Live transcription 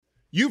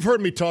You've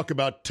heard me talk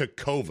about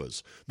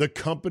Tecovas, the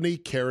company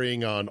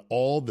carrying on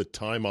all the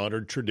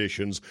time-honored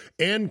traditions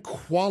and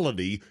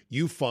quality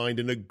you find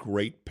in a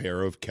great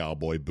pair of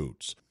cowboy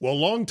boots. Well,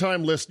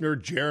 longtime listener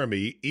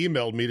Jeremy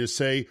emailed me to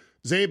say,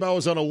 Zabe, I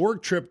was on a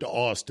work trip to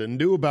Austin,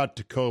 knew about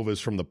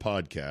Tecovas from the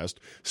podcast,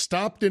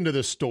 stopped into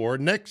the store.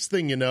 Next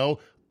thing you know,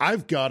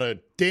 I've got a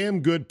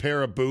damn good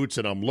pair of boots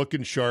and I'm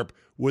looking sharp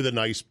with a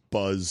nice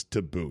buzz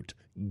to boot.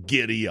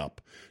 Giddy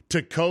up.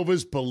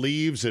 Tecovas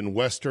believes in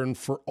Western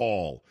for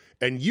all,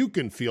 and you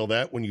can feel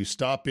that when you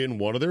stop in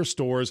one of their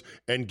stores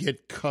and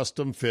get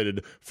custom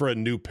fitted for a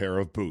new pair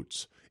of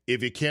boots.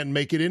 If you can't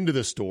make it into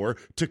the store,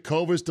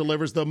 Tecovas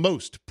delivers the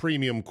most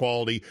premium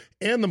quality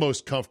and the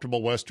most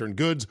comfortable Western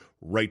goods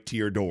right to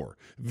your door.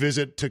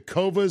 Visit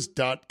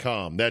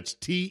tecovas.com. That's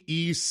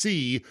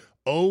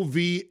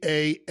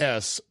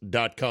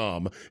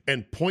TECOVAS.com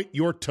and point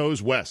your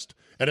toes west.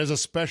 And as a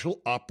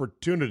special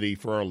opportunity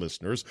for our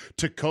listeners,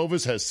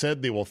 Tecovas has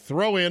said they will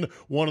throw in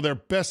one of their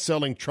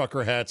best-selling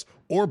trucker hats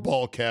or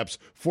ball caps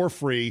for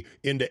free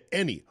into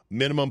any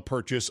minimum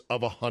purchase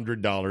of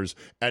 $100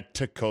 at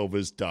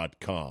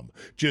tecovas.com.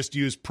 Just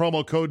use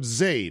promo code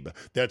ZABE.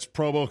 That's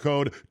promo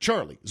code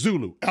Charlie,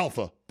 Zulu,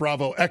 Alpha,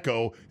 Bravo,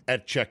 Echo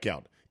at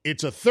checkout.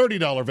 It's a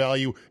 $30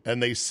 value,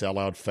 and they sell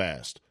out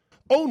fast.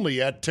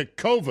 Only at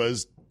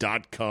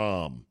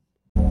tecovas.com.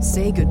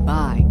 Say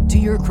goodbye to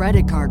your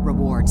credit card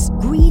rewards.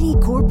 Greedy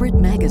corporate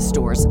mega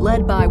stores,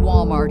 led by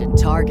Walmart and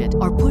Target,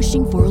 are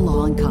pushing for a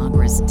law in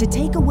Congress to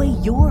take away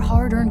your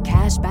hard-earned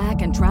cash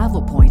back and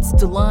travel points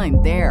to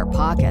line their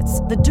pockets.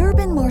 The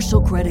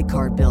Durbin-Marshall credit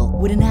card bill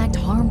would enact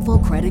harmful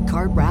credit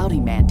card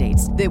routing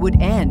mandates that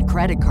would end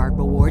credit card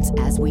rewards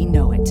as we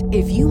know it.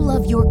 If you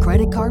love your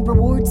credit card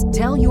rewards,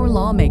 tell your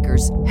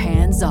lawmakers,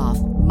 hands off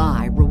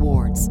my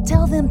rewards.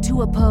 Tell them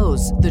to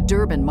oppose the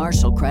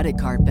Durbin-Marshall credit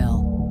card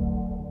bill.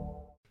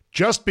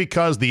 Just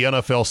because the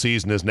NFL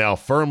season is now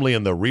firmly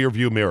in the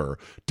rearview mirror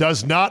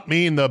does not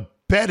mean the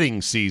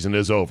betting season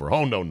is over.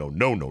 Oh, no, no,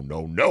 no, no,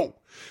 no, no.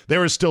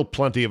 There is still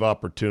plenty of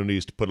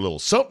opportunities to put a little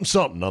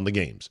something on the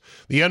games.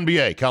 The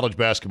NBA, college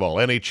basketball,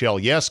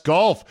 NHL, yes,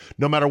 golf.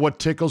 No matter what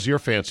tickles your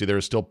fancy, there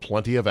is still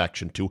plenty of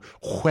action to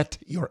whet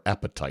your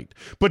appetite.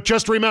 But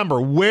just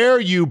remember, where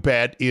you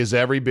bet is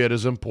every bit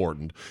as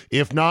important,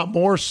 if not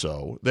more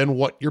so, than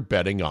what you're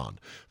betting on.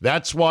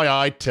 That's why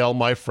I tell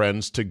my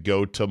friends to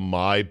go to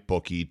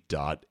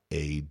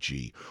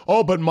mybookie.ag.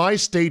 Oh, but my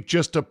state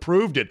just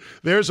approved it.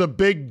 There's a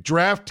big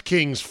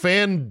DraftKings,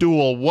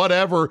 FanDuel,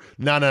 whatever.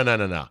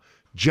 No.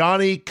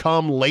 Johnny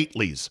come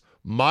latelys.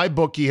 My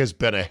bookie has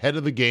been ahead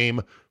of the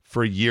game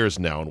for years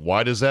now. And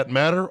why does that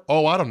matter?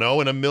 Oh, I don't know,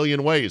 in a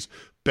million ways.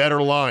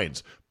 Better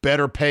lines,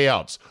 better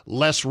payouts,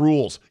 less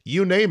rules,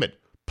 you name it.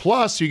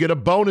 Plus, you get a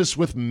bonus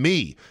with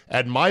me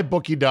at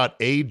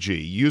mybookie.ag.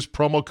 Use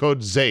promo code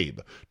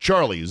ZABE,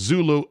 Charlie,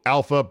 Zulu,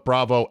 Alpha,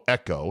 Bravo,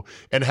 Echo,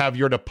 and have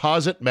your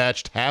deposit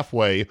matched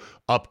halfway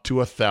up to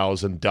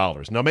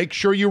 $1,000. Now, make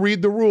sure you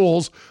read the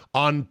rules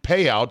on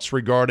payouts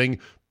regarding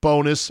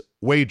bonus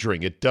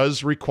wagering. It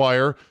does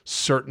require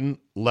certain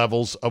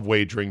levels of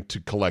wagering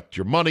to collect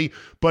your money,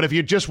 but if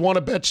you just want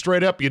to bet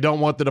straight up, you don't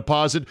want the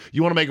deposit,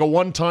 you want to make a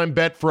one-time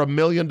bet for $1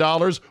 million,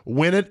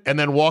 win it, and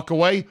then walk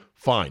away,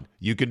 fine.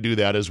 You can do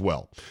that as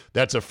well.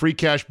 That's a free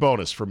cash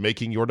bonus for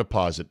making your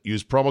deposit.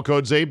 Use promo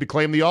code ZABE to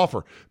claim the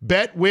offer.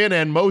 Bet, win,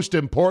 and most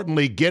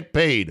importantly, get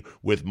paid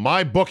with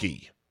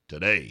MyBookie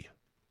today.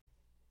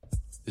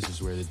 This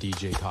is where the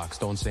DJ talks.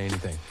 Don't say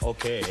anything.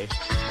 Okay.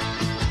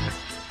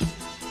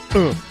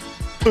 Look,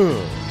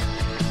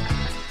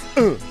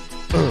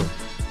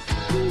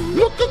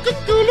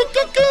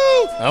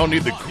 I don't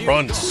need the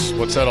grunts.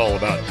 What's that all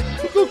about?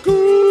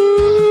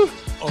 Okay.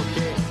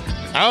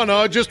 I don't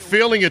know. Just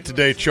feeling it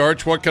today,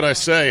 Charge. What can I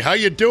say? How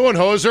you doing,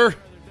 Hoser?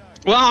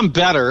 Well, I'm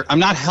better. I'm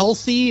not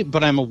healthy,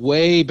 but I'm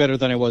way better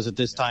than I was at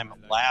this time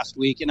last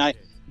week. And I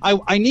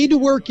need to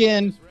work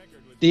in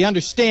the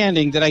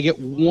understanding that I get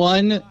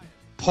one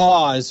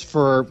pause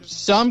for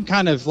some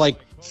kind of like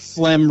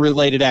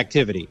phlegm-related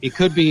activity. It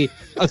could be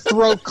a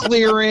throat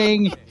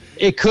clearing.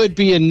 It could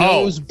be a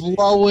nose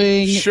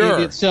blowing. Sure.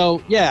 You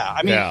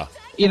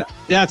know,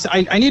 that's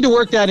I need to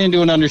work that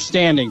into an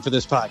understanding for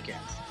this podcast.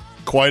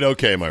 Quite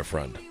okay, my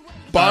friend.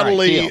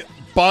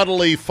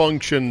 Bodily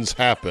functions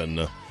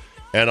happen,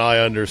 and I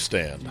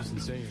understand.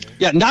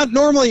 Yeah, not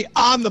normally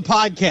on the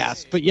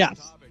podcast, but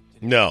yes.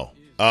 No.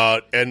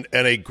 And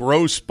a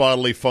gross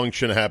bodily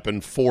function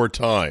happened 4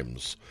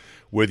 times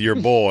with your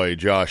boy,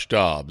 Josh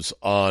Dobbs,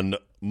 on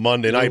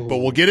Monday night, but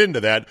we'll get into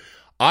that.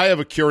 I have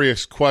a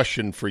curious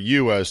question for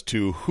you as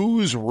to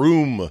whose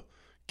room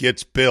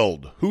gets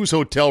billed, whose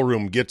hotel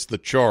room gets the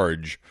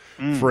charge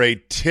for a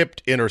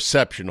tipped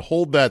interception.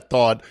 Hold that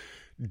thought.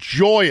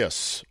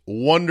 Joyous,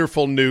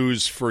 wonderful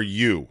news for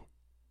you,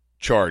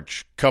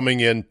 Charge, coming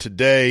in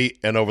today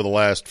and over the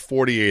last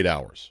 48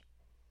 hours.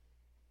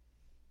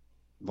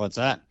 What's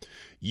that?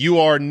 You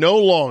are no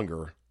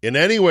longer, in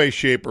any way,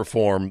 shape, or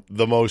form,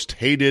 the most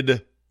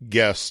hated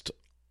guest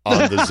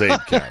on the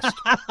Zabecast.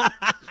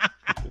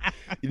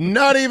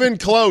 Not even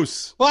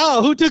close.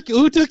 Wow, who took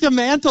the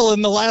mantle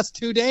in the last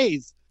 2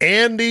 days?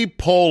 Andy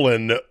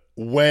Poland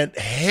went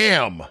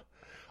ham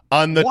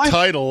on the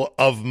title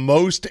of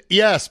most.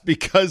 Yes,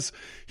 because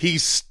he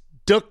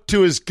stuck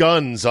to his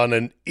guns on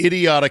an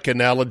idiotic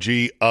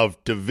analogy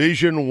of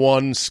Division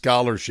I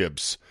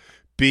scholarships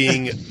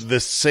being the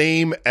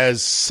same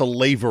as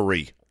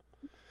slavery.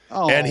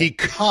 Oh, and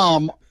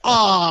come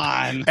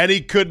on. And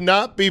he could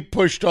not be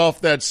pushed off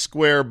that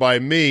square by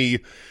me,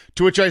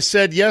 to which I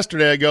said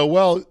yesterday, I go,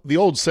 well, the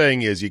old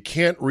saying is you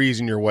can't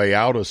reason your way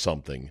out of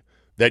something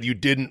that you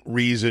didn't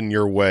reason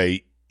your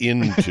way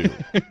into.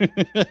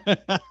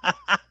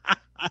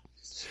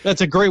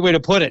 That's a great way to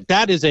put it.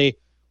 That is a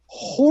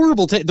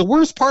horrible take. The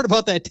worst part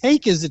about that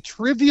take is it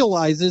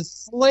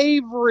trivializes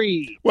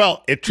slavery.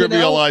 Well, it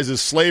trivializes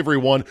slavery,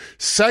 one.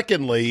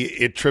 Secondly,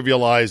 it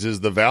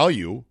trivializes the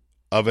value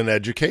of an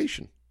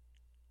education.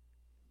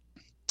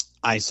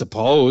 I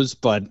suppose,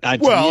 but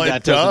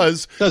it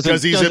does,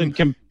 because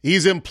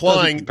he's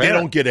implying they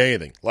don't get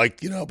anything.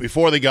 Like,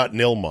 before they got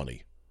nil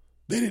money,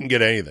 they didn't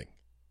get anything.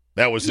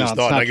 That was his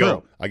thought. And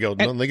I go,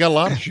 no, they got a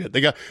lot of shit.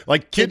 They got,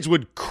 like, kids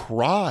would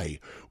cry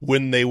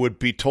when they would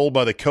be told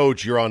by the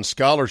coach, you're on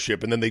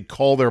scholarship, and then they'd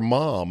call their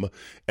mom,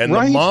 and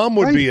the mom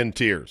would be in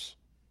tears.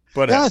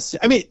 But yes,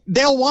 I mean,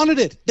 they all wanted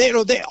it. They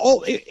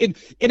all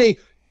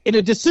in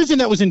a decision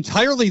that was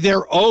entirely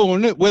their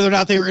own, whether or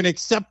not they were going to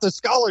accept the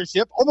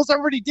scholarship. Almost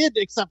everybody did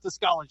accept the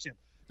scholarship.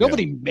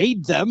 Nobody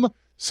made them.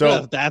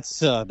 So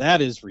that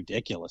is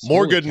ridiculous.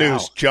 More good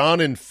news. John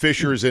in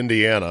Fishers,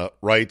 Indiana,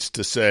 writes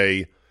to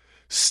say,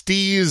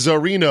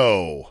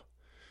 Steezarino,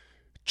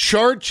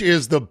 Charch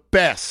is the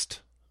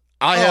best.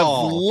 I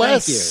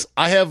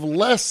have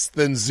less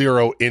than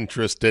zero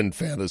interest in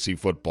fantasy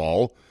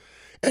football,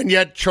 and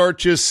yet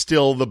Charch is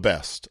still the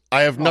best.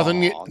 I have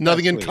nothing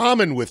in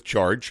common with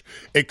Charch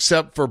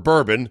except for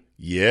bourbon.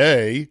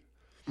 Yay.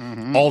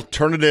 Mm-hmm.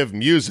 Alternative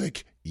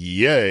music.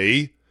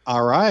 Yay.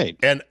 All right.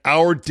 And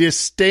our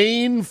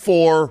disdain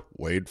for,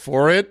 wait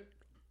for it.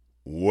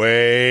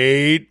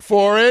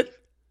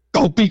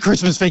 Oh, be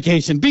Christmas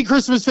Vacation. Be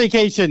Christmas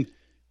Vacation.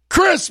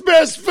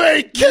 Christmas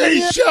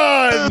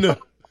Vacation!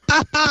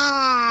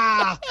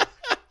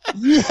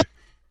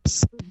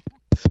 Yes.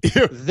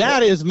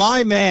 That is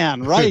my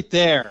man right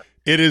there.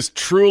 It is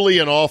truly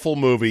an awful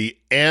movie,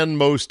 and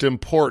most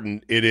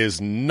important, it is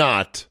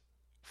not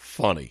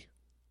funny.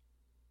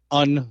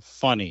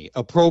 Unfunny.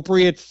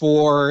 Appropriate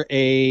for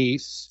a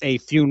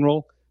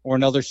funeral or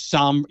another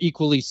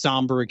equally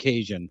somber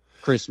occasion.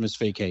 Christmas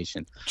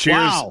Vacation. Cheers.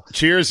 Wow.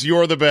 Cheers.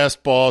 You're the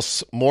best,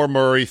 boss. More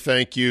Murray.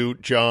 Thank you,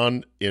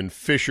 John, in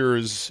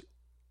Fishers,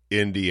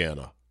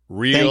 Indiana.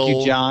 Thank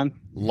you, John.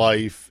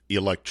 Life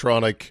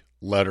electronic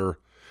letter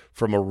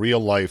from a real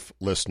life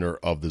listener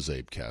of the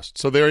Zabecast.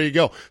 So there you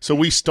go. So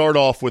we start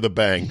off with a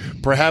bang.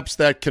 Perhaps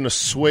that can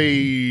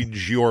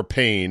assuage your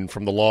pain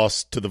from the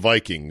loss to the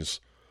Vikings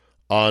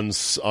on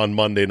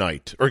Monday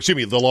night. Or excuse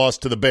me, the loss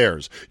to the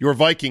Bears. Your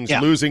Vikings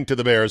losing to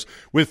the Bears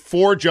with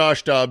 4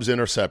 Josh Dobbs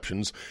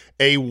interceptions,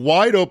 a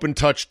wide open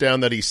touchdown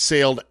that he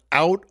sailed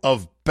out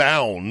of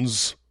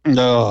bounds.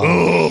 No.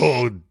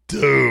 Oh,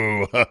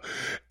 dude.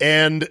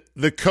 And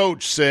the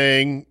coach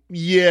saying,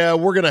 yeah,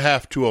 we're going to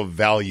have to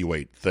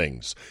evaluate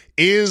things.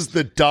 Is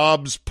the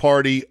Dobbs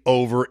party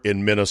over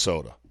in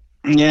Minnesota?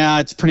 Yeah,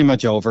 it's pretty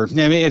much over.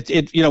 I mean,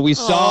 we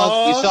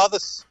saw the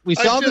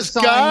signs.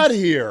 Got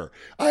here.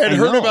 I had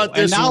heard about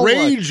this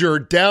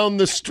rager down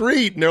the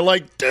street, and they're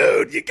like,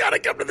 dude, you got to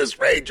come to this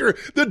rager,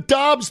 the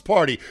Dobbs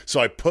party. So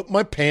I put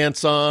my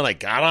pants on, I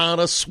got on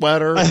a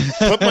sweater,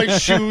 put my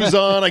shoes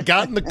on, I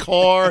got in the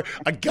car,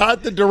 I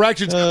got the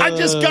directions. I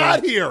just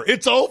got here.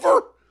 It's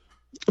over?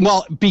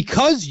 Well,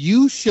 because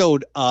you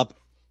showed up,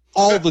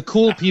 all the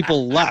cool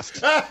people left.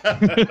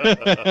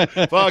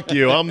 Fuck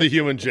you. I'm the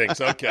human jinx.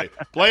 Okay.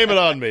 Blame it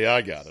on me.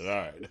 I got it. All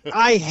right.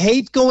 I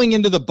hate going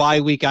into the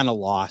bye week on a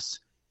loss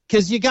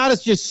because you got to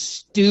just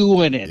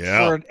stew in it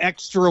for an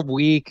extra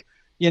week.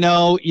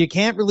 You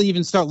can't really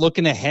even start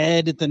looking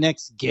ahead at the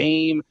next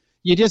game.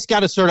 You just got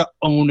to sort of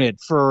own it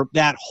for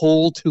that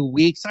whole 2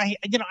 weeks. I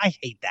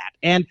hate that.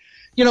 And,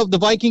 the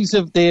Vikings,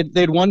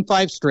 they'd won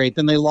 5 straight.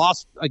 Then they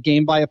lost a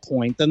game by a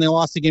point. Then they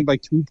lost a game by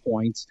 2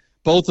 points.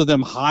 Both of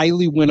them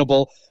highly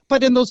winnable.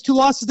 But in those 2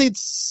 losses, they had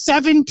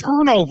 7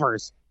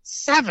 turnovers.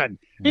 7.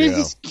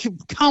 Yeah.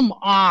 Come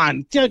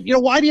on.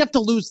 Why do you have to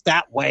lose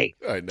that way?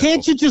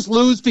 Can't you just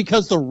lose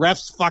because the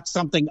refs fuck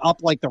something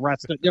up like the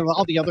rest of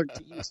all the other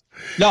teams?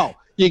 No,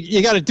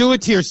 you got to do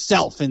it to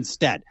yourself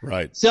instead.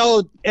 Right.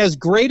 So as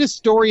great a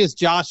story as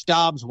Josh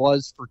Dobbs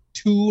was for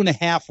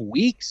 2.5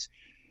 weeks,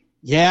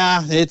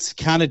 it's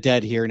kind of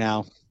dead here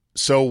now.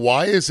 So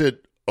why is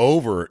it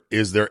over?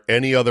 Is there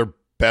any other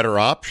better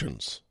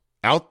options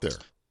out there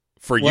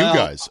for you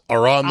guys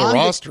or on the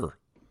roster?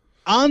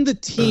 On the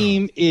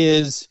team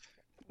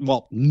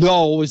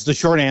no is the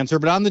short answer,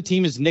 but on the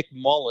team is Nick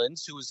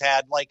Mullins, who has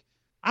had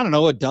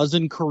a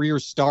dozen career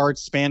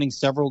starts spanning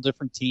several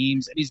different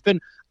teams, and he's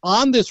been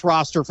on this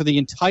roster for the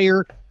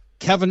entire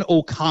Kevin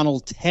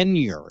O'Connell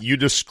tenure. You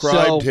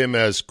described him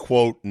as,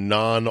 quote,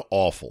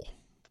 non-awful.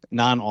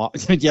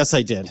 Yes,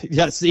 I did.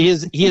 Yes, he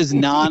is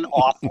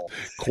non-awful.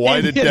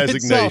 Quite a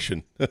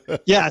designation.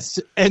 Yes,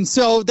 and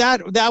so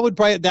that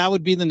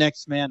would be the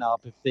next man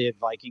up if the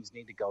Vikings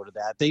need to go to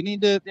that. They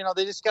need to,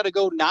 they just got to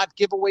go not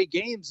give away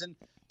games, and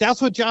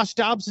that's what Josh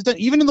Dobbs has done.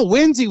 Even in the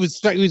wins, he was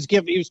trying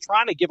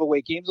to give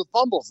away games with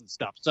fumbles and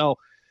stuff. So,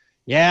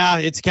 yeah,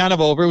 it's kind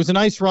of over. It was a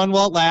nice run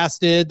while it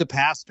lasted, the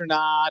passed or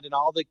not, and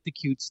all the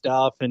cute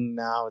stuff, and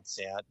now it's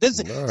sad. This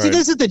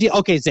is the deal.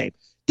 Okay, Zabe,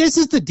 this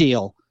is the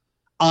deal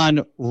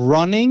on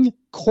running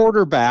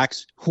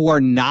quarterbacks who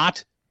are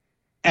not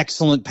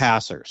excellent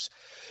passers.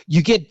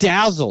 You get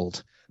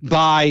dazzled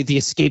by the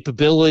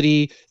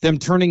escapability, them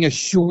turning a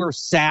sure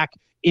sack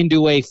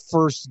into a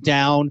first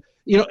down,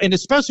 and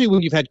especially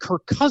when you've had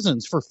Kirk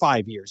Cousins for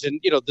 5 years and,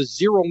 the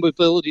zero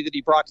mobility that he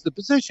brought to the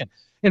position.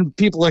 And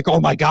people are like, oh,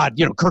 my God,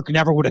 Kirk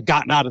never would have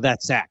gotten out of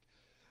that sack.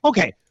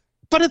 Okay,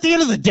 but at the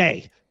end of the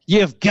day,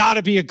 you've got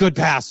to be a good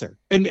passer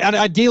and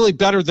ideally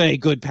better than a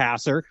good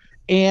passer.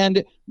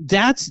 And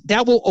that's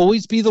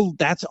always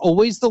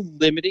the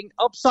limiting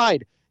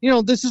upside.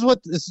 This is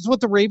what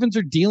the Ravens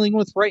are dealing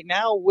with right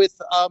now with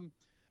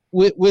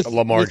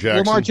Lamar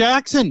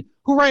Jackson,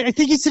 who I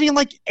think he's sitting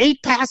like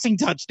 8 passing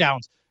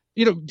touchdowns.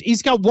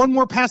 He's got one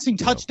more passing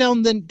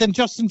touchdown than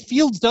Justin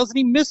Fields does, and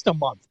he missed a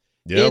month.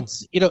 Yep.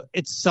 It's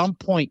at some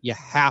point you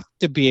have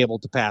to be able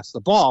to pass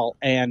the ball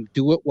and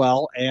do it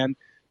well, and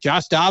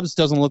Josh Dobbs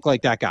doesn't look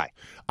like that guy.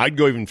 I'd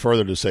go even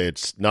further to say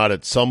it's not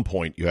at some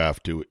point you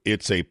have to.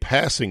 It's a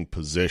passing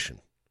position.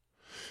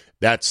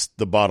 That's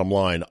the bottom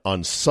line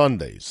on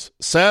Sundays.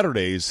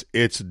 Saturdays,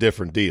 it's a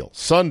different deal.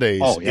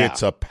 Sundays,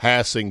 It's a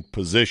passing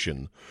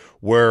position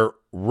where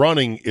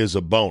running is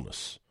a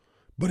bonus,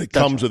 but it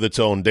comes with its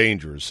own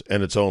dangers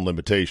and its own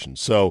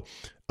limitations. So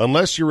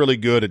unless you're really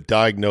good at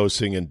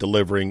diagnosing and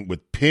delivering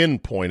with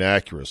pinpoint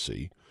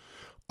accuracy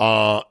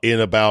in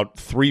about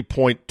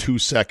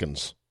 3.2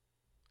 seconds,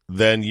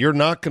 then you're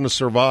not going to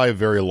survive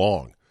very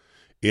long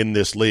in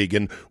this league.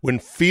 And when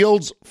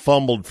Fields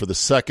fumbled for the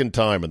second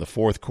time in the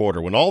fourth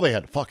quarter, when all they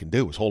had to fucking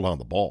do was hold on to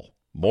the ball,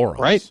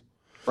 morons.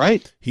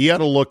 Right. He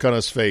had a look on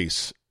his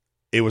face.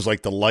 It was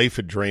like the life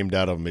had drained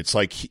out of him. It's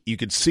like you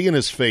could see in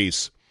his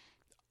face,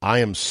 I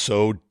am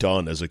so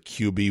done as a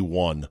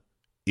QB1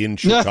 in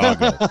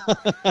Chicago.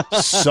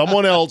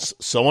 Someone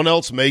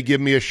else may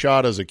give me a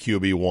shot as a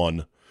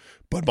QB1,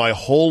 but my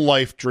whole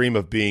life dream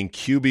of being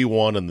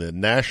QB1 in the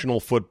National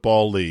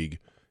Football League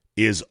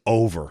is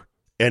over.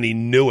 And he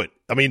knew it.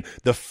 I mean,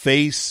 the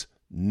face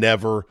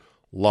never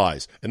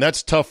lies. And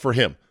that's tough for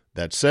him.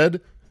 That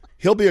said,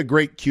 he'll be a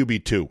great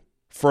QB2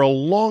 for a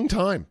long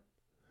time.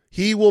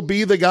 He will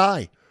be the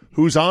guy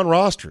who's on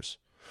rosters,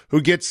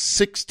 who gets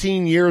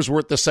 16 years'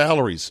 worth of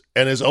salaries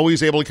and is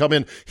always able to come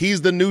in.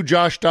 He's the new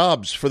Josh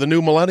Dobbs for the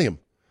new millennium.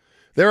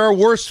 There are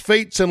worse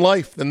fates in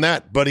life than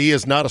that, but he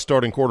is not a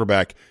starting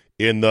quarterback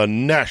in the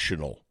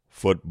National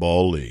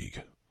Football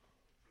League.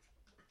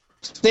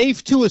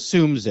 Safe to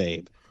assume,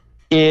 Zabe,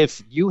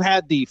 if you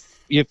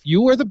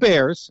were the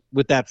Bears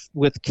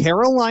with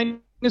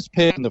Carolina's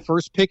pick and the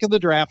first pick of the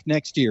draft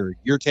next year,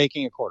 you're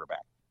taking a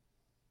quarterback.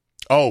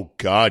 Oh,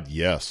 God,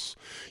 yes.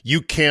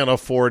 You can't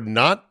afford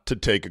not to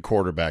take a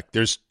quarterback.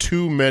 There's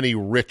too many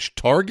rich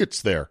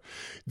targets there.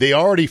 They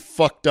already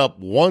fucked up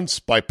once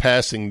by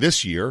passing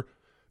this year.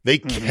 They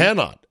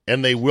cannot,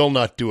 and they will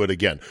not do it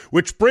again.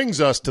 Which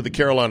brings us to the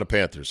Carolina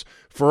Panthers.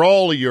 For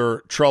all of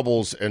your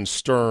troubles and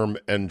sturm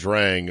and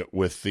drang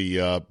with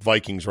the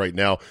Vikings right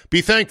now, be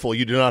thankful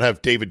you do not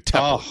have David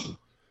Tepper. Oh,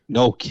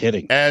 no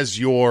kidding. As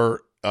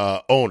your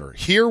owner.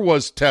 Here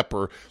was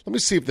Tepper. Let me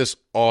see if this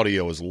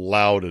audio is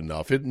loud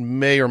enough. It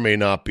may or may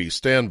not be.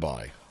 Stand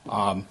by.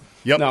 No,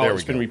 there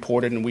it's been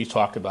reported, and we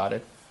talked about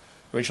it.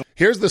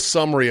 Here's the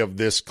summary of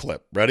this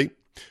clip. Ready?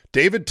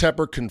 David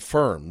Tepper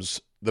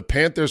confirms the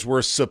Panthers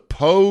were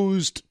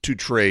supposed to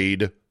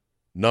trade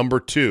number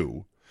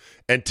 2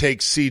 and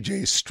take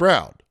C.J.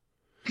 Stroud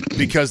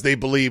because they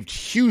believed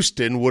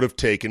Houston would have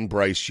taken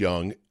Bryce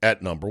Young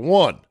at number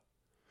 1.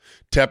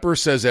 Tepper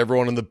says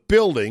everyone in the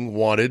building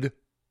wanted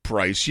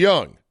Bryce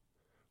Young.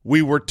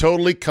 We were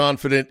totally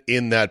confident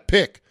in that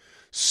pick.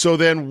 So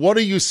then what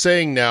are you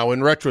saying now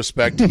in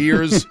retrospect?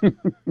 Here's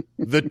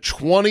the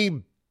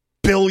 $20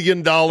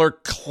 billion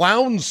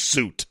clown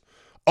suit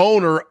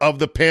owner of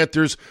the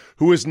Panthers,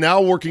 who is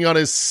now working on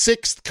his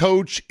 6th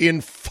coach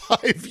in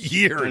 5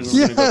 years. And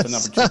we were going to go to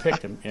number 2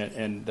 pick,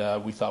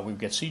 and we thought we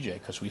would get CJ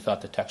because we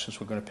thought the Texans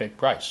were going to pick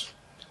Bryce.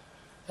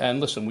 And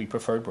listen, we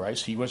preferred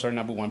Bryce. He was our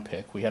number 1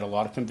 pick. We had a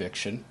lot of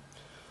conviction.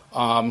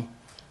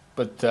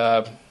 But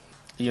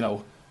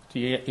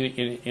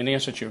in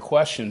answer to your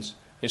questions,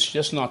 it's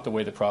just not the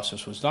way the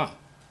process was done.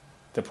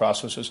 The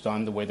process was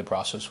done the way the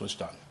process was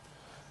done.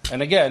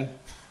 And again,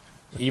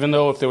 even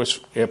though if there was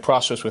a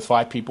process with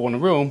 5 people in the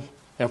room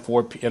and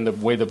the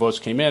way the votes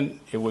came in,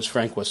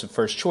 Frank was the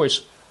first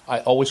choice, I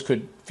always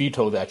could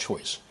veto that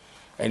choice.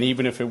 And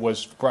even if it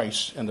was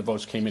Bryce and the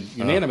votes came in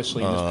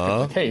unanimously in this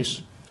particular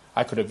case,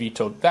 I could have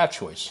vetoed that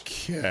choice.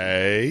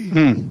 Okay.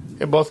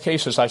 In both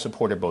cases, I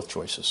supported both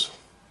choices.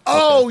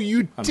 Oh,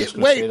 you did?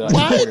 Wait,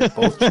 what?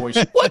 Both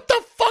choices. What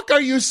the fuck fuck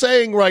are you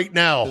saying right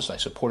now? I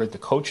supported the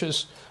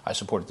coaches. I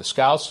supported the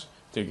scouts,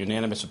 their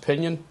unanimous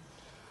opinion.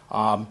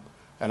 And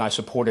I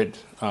supported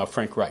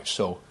Frank Reich.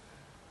 So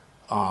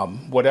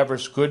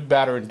whatever's good,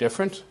 bad, or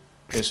indifferent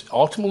is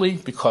ultimately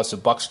because the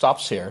buck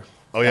stops here.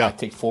 Oh, yeah. I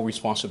take full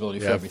responsibility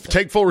for everything.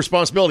 Take full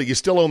responsibility. You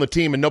still own the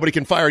team, and nobody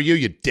can fire you,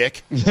 you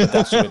dick. But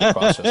that's the way the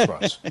process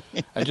runs.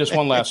 And just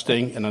one last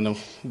thing, and then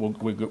we're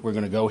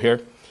going to go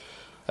here.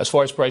 As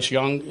far as Bryce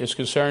Young is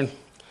concerned,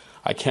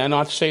 I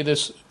cannot say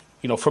this,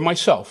 for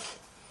myself,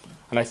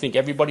 and I think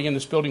everybody in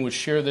this building would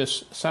share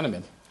this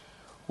sentiment.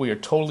 We are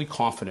totally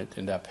confident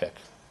in that pick.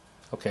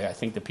 Okay, I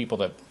think the people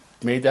that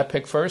made that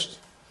pick first,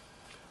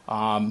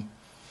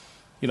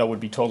 would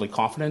be totally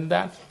confident in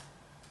that.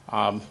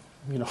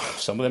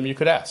 Some of them you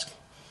could ask.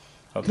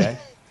 Okay,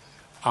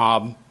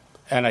 and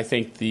I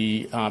think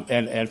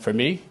and for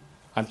me,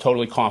 I'm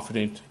totally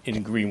confident in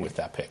agreeing with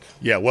that pick.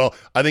 Yeah, well,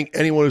 I think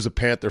anyone who's a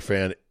Panther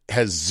fan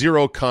has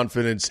zero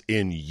confidence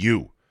in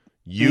you.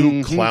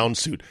 You clown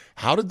suit.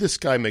 How did this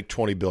guy make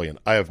 $20 billion?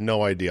 I have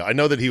no idea. I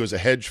know that he was a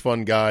hedge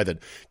fund guy that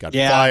got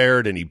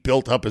fired, and he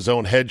built up his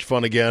own hedge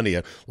fund again.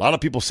 A lot of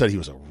people said he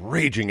was a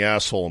raging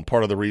asshole, and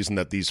part of the reason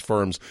that these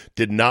firms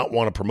did not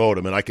want to promote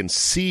him, and I can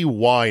see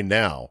why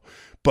now.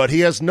 But he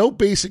has no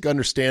basic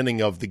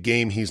understanding of the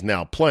game he's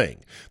now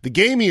playing. The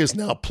game he is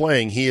now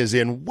playing, he is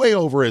in way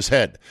over his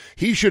head.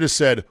 He should have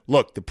said,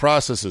 look, the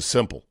process is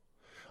simple.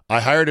 I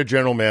hired a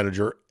general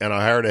manager and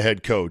I hired a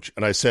head coach,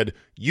 and I said,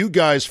 you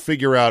guys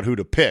figure out who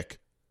to pick.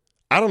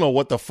 I don't know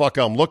what the fuck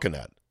I'm looking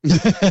at.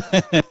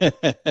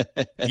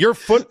 You're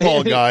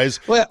football guys.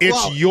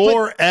 It's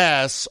your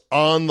ass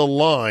on the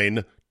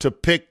line to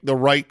pick the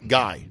right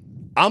guy.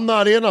 I'm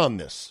not in on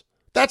this.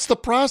 That's the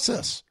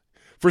process.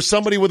 For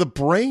somebody with a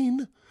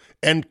brain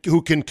and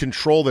who can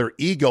control their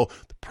ego,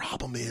 the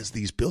problem is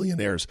these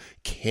billionaires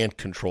can't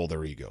control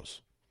their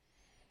egos.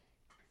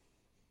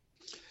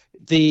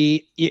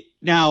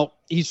 Now,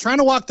 he's trying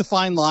to walk the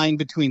fine line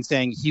between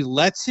saying he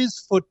lets his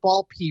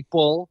football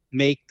people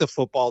make the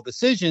football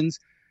decisions,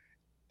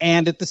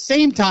 and at the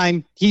same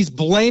time, he's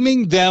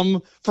blaming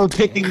them for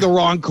picking the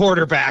wrong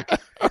quarterback.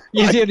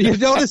 You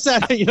notice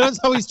that? You notice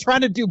how he's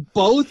trying to do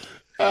both?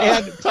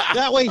 And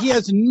that way he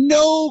has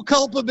no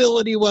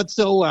culpability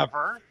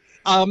whatsoever.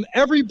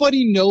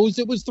 Everybody knows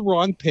it was the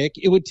wrong pick.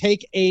 It would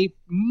take a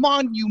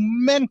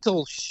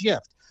monumental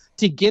shift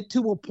to get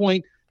to a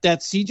point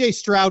that C.J.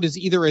 Stroud is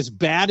either as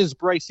bad as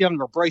Bryce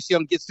Young or Bryce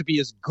Young gets to be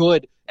as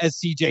good as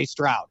C.J.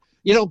 Stroud.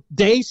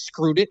 They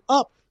screwed it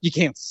up. You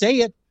can't say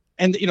it.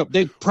 And,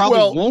 they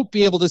probably won't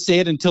be able to say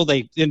it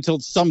until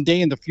someday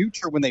in the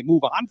future when they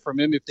move on from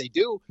him. If they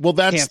do,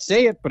 can't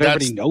say it, but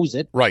everybody knows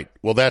it. Right.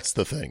 Well, that's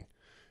the thing.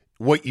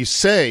 What you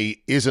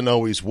say isn't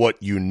always what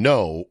you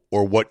know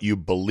or what you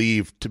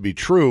believe to be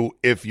true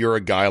if you're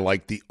a guy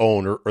like the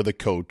owner or the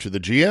coach or the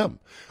GM,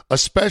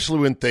 especially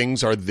when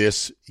things are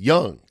this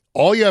young.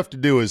 All you have to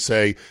do is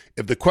say,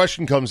 if the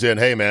question comes in,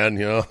 hey,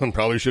 man, I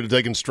probably should have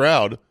taken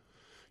Stroud,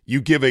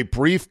 you give a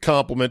brief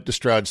compliment to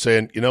Stroud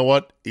saying, you know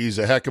what, he's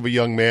a heck of a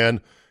young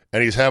man,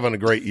 and he's having a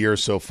great year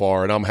so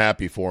far, and I'm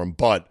happy for him,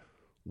 but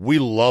we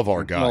love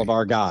our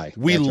guy.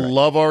 We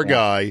love our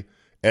guy,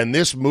 and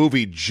this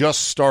movie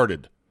just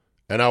started.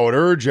 And I would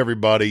urge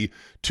everybody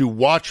to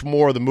watch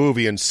more of the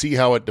movie and see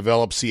how it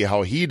develops, see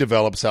how he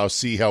develops,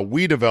 see how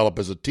we develop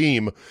as a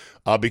team,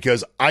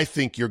 because I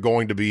think you're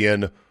going to be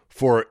in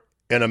for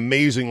an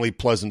amazingly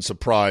pleasant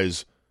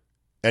surprise,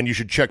 and you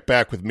should check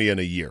back with me in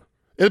a year.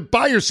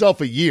 Buy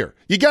yourself a year.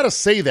 You got to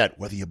say that,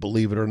 whether you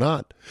believe it or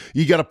not.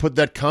 You got to put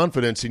that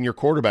confidence in your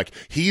quarterback.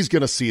 He's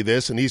going to see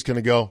this, and he's going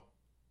to go,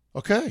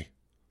 okay,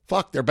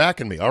 fuck, they're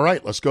backing me. All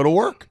right, let's go to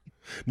work.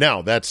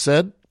 Now, that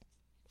said,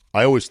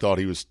 I always thought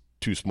he was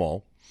too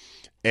small,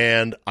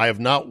 and I have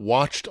not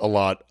watched a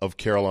lot of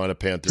Carolina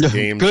Panther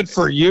games. Good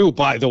for you,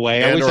 by the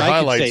way. I wish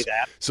I could say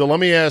that. So let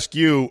me ask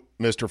you,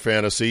 Mr.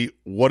 Fantasy,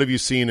 what have you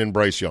seen in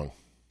Bryce Young?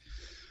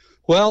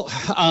 Well,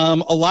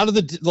 a lot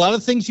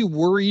of things you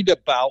worried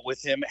about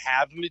with him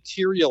have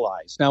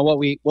materialized. Now, what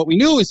we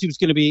knew is he was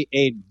going to be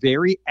a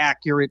very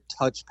accurate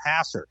touch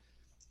passer.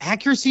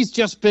 Accuracy's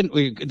just been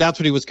that's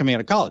what he was coming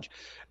out of college.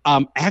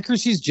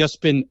 Accuracy's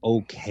just been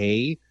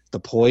okay. The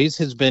poise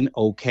has been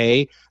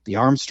okay. The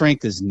arm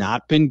strength has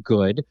not been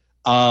good.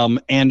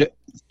 And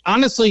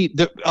honestly,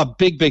 a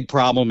big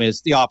problem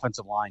is the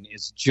offensive line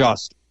is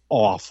just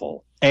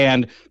awful.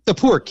 And the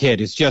poor kid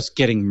is just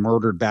getting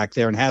murdered back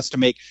there and has to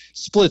make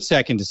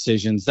split-second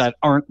decisions that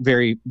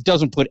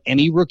doesn't put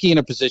any rookie in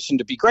a position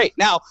to be great.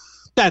 Now,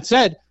 that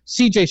said,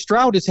 C.J.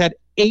 Stroud has had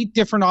 8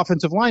 different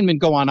offensive linemen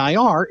go on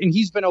IR, and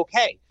he's been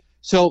okay.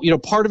 So,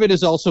 part of it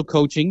is also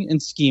coaching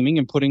and scheming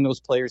and putting those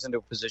players into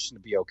a position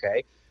to be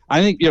okay. I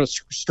think,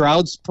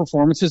 Stroud's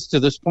performances to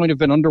this point have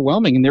been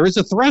underwhelming, and there is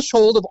a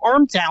threshold of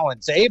arm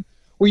talent, Abe,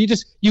 where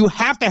you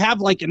have to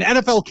have like an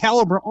NFL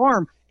caliber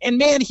arm. And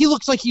man, he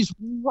looks like he's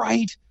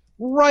right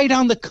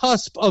on the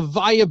cusp of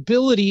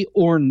viability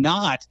or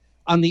not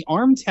on the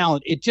arm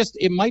talent.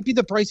 It might be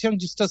that Bryce Young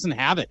just doesn't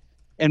have it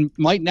and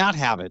might not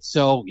have it.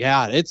 So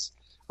yeah,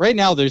 right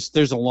now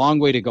there's a long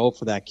way to go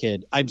for that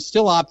kid. I'm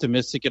still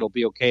optimistic it'll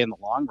be okay in the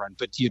long run,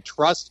 but do you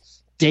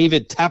trust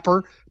David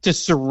Tepper to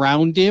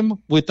surround him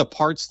with the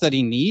parts that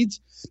he needs?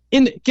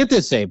 Get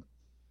this, Abe.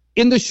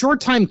 In the short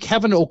time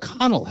Kevin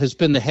O'Connell has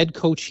been the head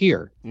coach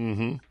here,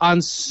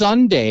 on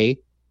Sunday,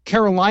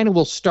 Carolina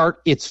will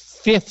start its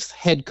 5th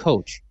head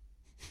coach.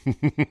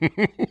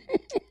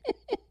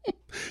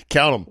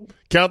 Count them.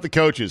 Count the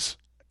coaches.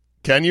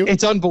 Can you?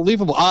 It's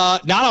unbelievable.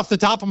 Not off the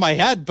top of my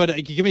head, but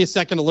give me a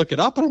second to look it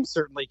up, and I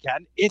certainly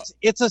can.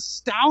 It's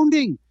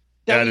astounding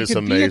that is could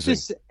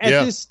amazing. Be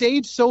at this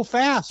stage so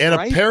fast. And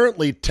right?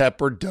 apparently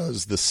Tepper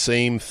does the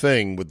same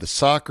thing with the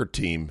soccer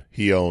team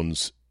he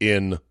owns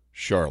in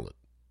Charlotte.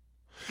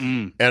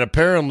 And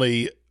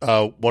apparently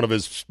one of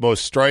his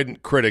most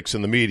strident critics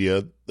in the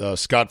media,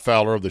 Scott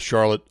Fowler of the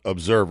Charlotte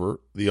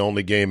Observer, the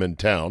only game in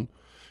town,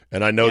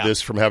 and I know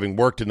this from having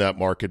worked in that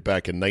market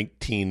back in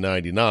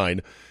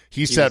 1999,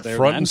 he sat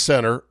front and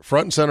center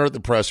at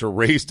the presser,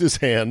 raised his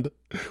hand,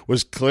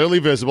 was clearly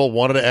visible,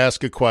 wanted to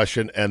ask a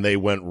question, and they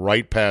went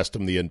right past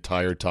him the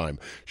entire time.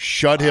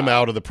 Shut him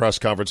out of the press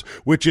conference,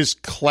 which is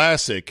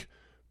classic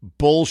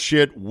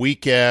bullshit,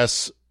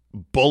 weak-ass,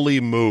 bully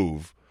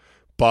move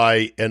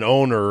by an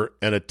owner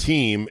and a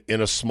team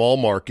in a small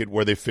market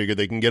where they figure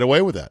they can get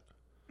away with that.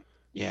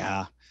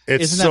 Yeah.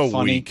 It's Isn't so that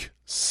funny? weak.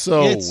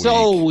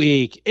 So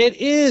weak. It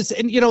is.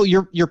 And,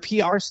 your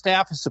PR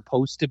staff is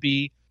supposed to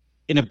be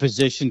in a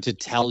position to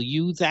tell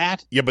you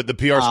that. Yeah, but the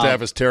PR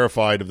staff is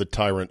terrified of the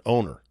tyrant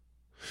owner.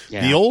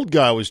 Yeah. The old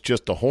guy was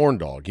just a horn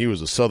dog. He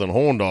was a southern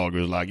horn dog. He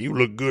was like, you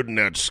look good in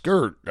that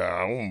skirt.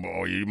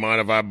 You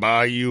mind if I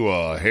buy you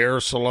a hair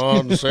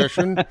salon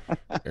session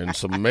and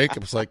some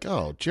makeup? It's like,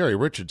 oh, Jerry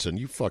Richardson,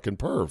 you fucking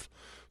perv.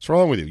 What's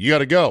wrong with you? You got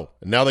to go.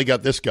 And now they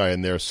got this guy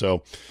in there,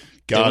 so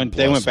God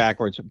they went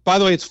backwards. By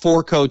the way, it's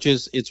 4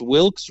 coaches. It's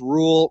Wilkes,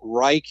 Rule,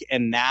 Reich,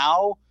 and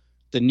now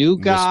the new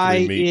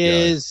guy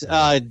is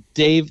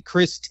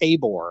Chris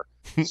Tabor,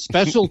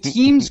 special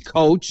teams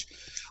coach.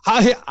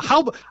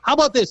 How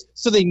about this?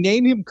 So they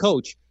name him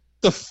coach.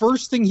 The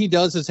first thing he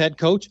does as head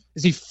coach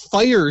is he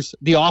fires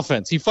the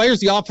offense. He fires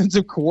the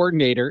offensive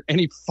coordinator, and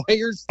he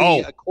fires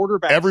the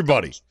quarterback.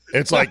 Everybody. Coach.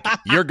 It's like,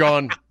 you're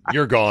gone.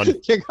 You're gone.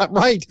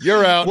 Right.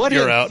 You're out.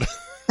 You're out.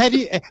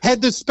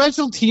 Had the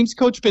special teams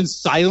coach been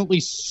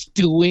silently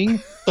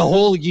stewing the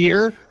whole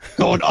year,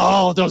 going,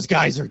 oh, those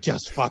guys are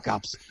just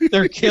fuck-ups.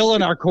 They're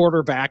killing our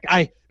quarterback.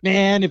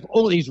 If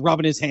only he's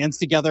rubbing his hands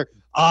together.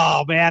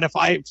 Oh, man, if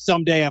I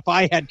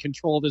had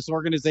control of this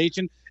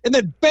organization. And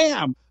then,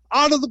 bam,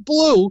 out of the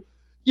blue,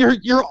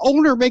 your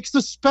owner makes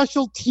the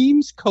special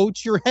teams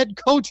coach your head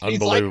coach. And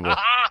he's like,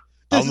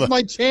 this is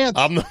my chance.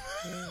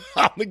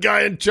 I'm the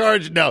guy in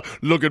charge now.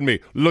 Look at me.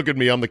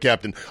 I'm the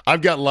captain.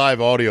 I've got live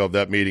audio of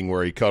that meeting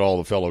where he cut all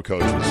the fellow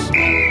coaches.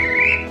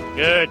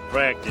 Good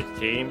practice,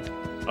 team.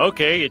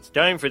 Okay, it's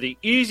time for the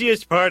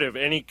easiest part of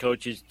any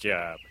coach's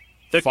job.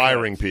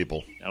 Firing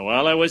people. Now,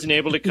 while I wasn't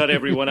able to cut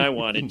everyone I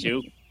wanted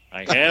to,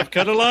 I have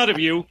cut a lot of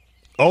you.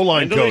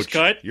 O-line Kendall coach, is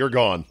cut. You're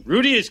gone.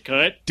 Rudy is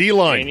cut.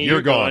 D-line, Danny,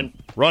 you're gone.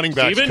 Running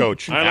backs Steven,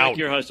 coach, I out. like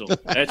your hustle.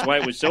 That's why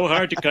it was so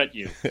hard to cut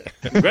you.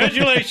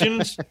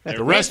 Congratulations.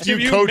 The rest of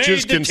you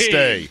coaches can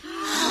stay.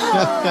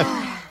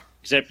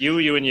 Except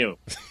you, and you.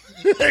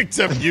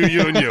 Except you,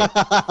 and you.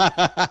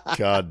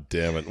 God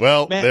damn it.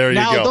 Well, there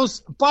you go. Those,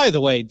 by the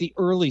way, the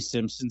early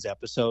Simpsons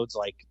episodes,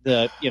 like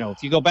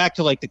if you go back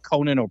to like the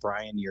Conan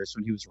O'Brien years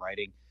when he was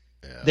writing,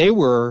 they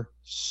were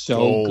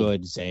so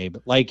good,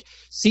 Zabe. Like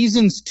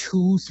seasons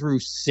 2 through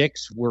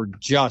 6 were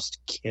just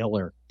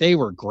killer. They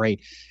were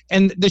great.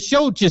 And the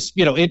show just,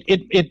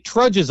 it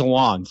trudges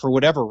along for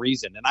whatever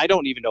reason. And I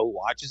don't even know who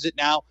watches it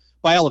now.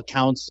 By all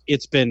accounts,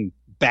 it's been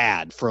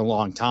bad for a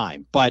long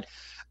time. But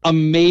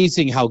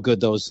amazing how good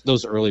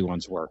those early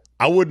ones were.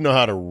 I wouldn't know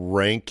how to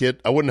rank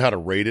it. I wouldn't know how to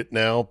rate it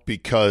now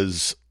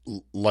because,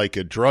 like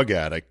a drug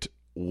addict,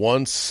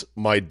 once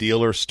my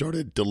dealer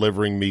started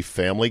delivering me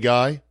Family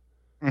Guy,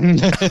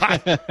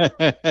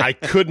 I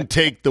couldn't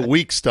take the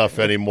weak stuff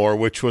anymore,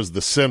 which was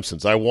The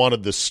Simpsons. I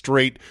wanted the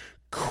straight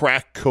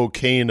crack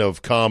cocaine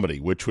of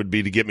comedy, which would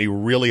be to get me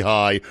really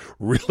high,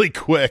 really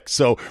quick.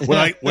 So when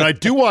I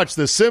do watch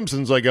The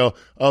Simpsons, I go,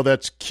 oh,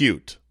 that's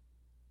cute.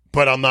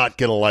 But I'm not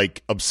going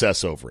to,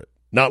 obsess over it.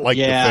 Not like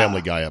the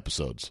Family Guy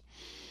episodes.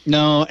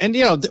 No, and,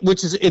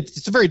 which is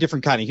it's a very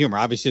different kind of humor.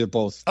 Obviously, they're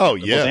both,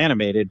 both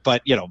animated,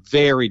 but,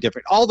 very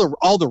different. All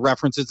the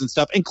references and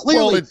stuff. And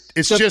clearly... Well,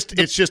 it's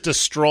just a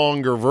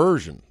stronger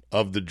version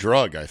of the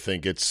drug, I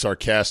think. It's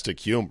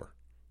sarcastic humor.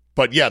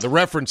 But, yeah, the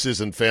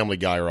references in Family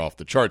Guy are off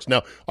the charts.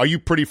 Now, are you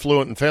pretty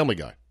fluent in Family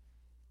Guy?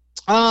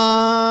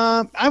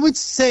 I would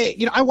say,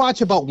 I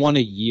watch about one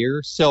a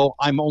year, so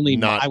I'm only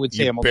not. I would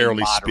say I'm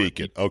barely only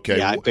speak it. Okay,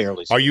 yeah, I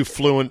barely. Are you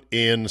fluent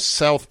in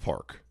South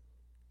Park?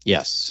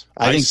 Yes,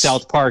 I think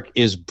South Park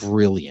is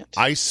brilliant.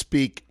 I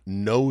speak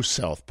no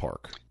South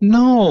Park.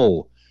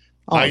 No,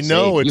 I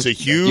know it's a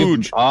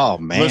huge. Oh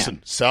man,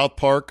 listen, South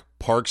Park,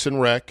 Parks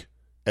and Rec,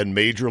 and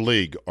Major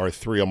League are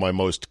 3 of my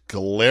most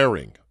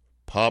glaring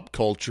pop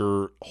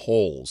culture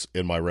holes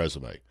in my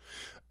resume,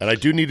 and I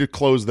do need to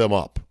close them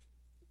up.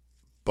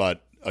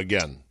 But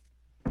again,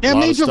 Yeah, a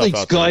lot of Major stuff League's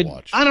out there to good.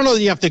 watch. I don't know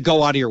that you have to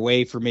go out of your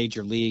way for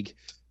Major League.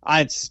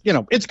 It's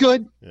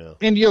good. Yeah.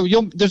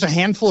 And there's a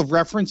handful of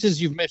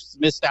references you've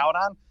missed out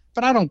on,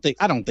 but I think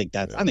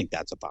that's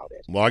that's about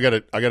it. Well, I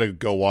gotta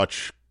go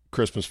watch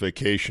Christmas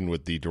Vacation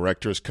with the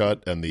director's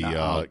cut and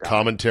the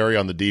commentary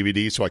on the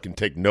DVD, so I can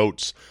take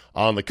notes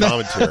on the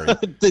commentary.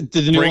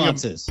 the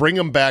nuances. Bring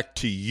them back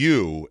to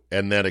you,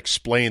 and then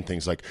explain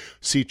things like,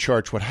 see,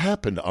 Charge, what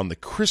happened on the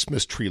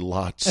Christmas tree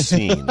lot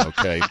scene,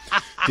 okay?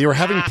 They were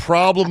having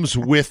problems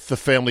with the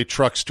family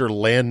truckster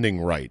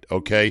landing right,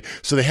 okay?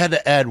 So they had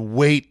to add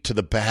weight to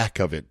the back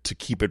of it to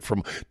keep it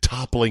from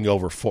toppling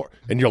over.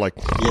 And you're like,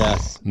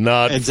 yes,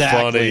 not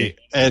funny.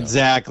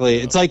 Exactly.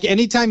 It's like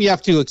anytime you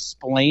have to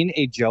explain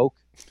a joke,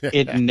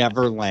 it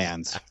never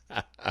lands.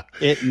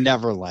 It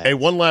never lands. Hey,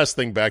 one last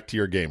thing back to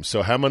your game.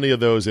 So how many of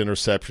those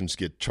interceptions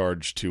get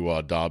charged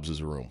to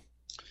Dobbs' room?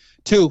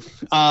 2.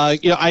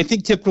 I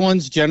think tipped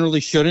ones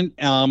generally shouldn't.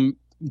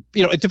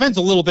 It depends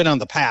a little bit on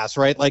the pass,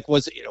 right? Like,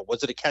 was it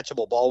a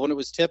catchable ball when it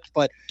was tipped?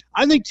 But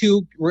I think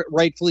 2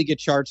 rightfully get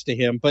charged to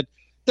him. But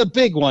the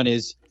big one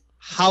is,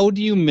 how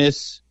do you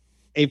miss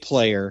a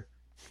player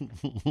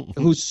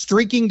who's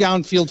streaking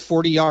downfield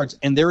 40 yards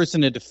and there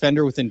isn't a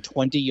defender within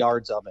 20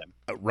 yards of him?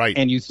 Right.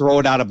 And you throw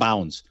it out of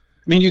bounds.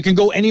 I mean, you can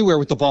go anywhere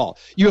with the ball.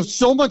 You have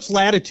so much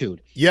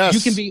latitude. Yes.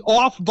 You can be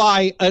off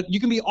by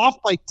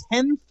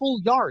 10 full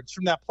yards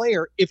from that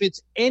player if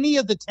it's any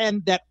of the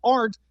 10 that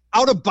aren't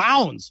out of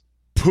bounds.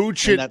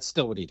 Pooch it. That's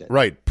still what he did.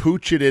 Right.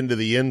 Pooch it into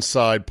the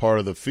inside part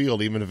of the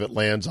field, even if it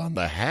lands on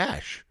the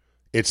hash.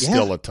 It's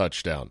still a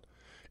touchdown.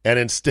 And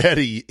instead,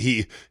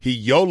 he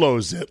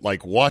YOLOs it,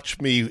 like,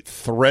 watch me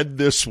thread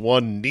this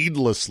one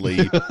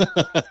needlessly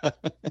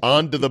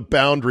onto the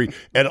boundary.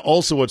 And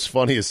also what's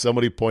funny is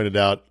somebody pointed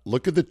out,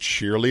 look at the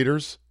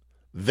cheerleaders.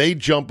 They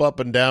jump up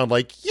and down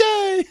like,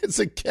 yay, it's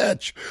a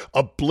catch,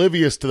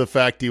 oblivious to the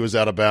fact he was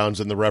out of bounds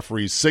and the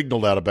referees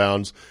signaled out of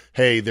bounds.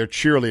 Hey, they're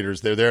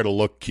cheerleaders. They're there to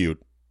look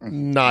cute.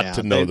 Not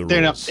to know the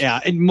rules.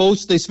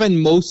 And they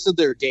spend most of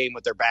their game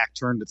with their back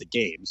turned to the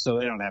game, so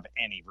they don't have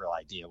any real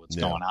idea what's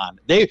going on.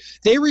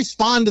 They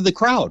respond to the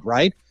crowd,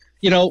 right?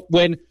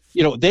 When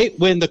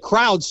the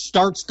crowd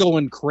starts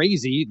going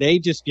crazy, they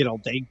just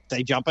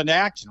they jump into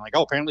action. Like,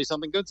 oh, apparently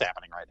something good's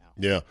happening right now.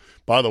 Yeah.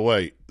 By the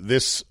way,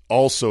 this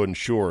also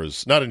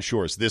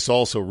this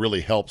also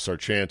really helps our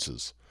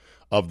chances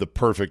of the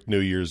perfect New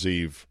Year's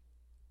Eve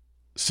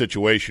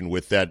situation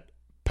with that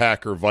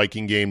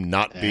Packer-Viking game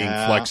not being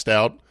flexed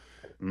out.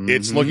 Mm-hmm.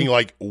 It's looking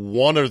like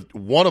one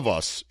of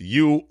us,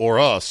 you or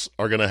us,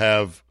 are going to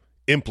have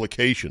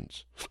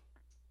implications,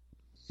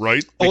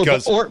 right?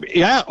 Because or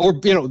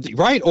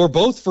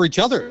both for each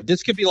other.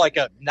 This could be like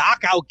a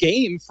knockout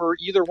game for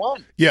either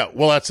one. Yeah,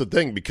 well, that's the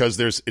thing, because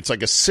it's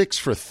like a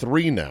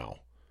 6-for-3 now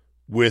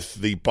with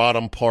the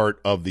bottom part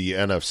of the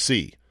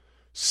NFC.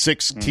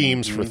 6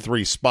 teams for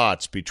 3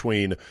 spots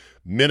between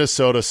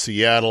Minnesota,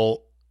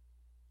 Seattle,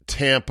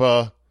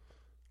 Tampa.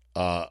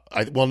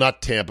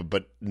 Not Tampa,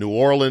 but New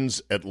Orleans,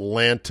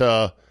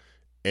 Atlanta,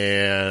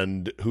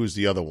 and who's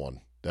the other one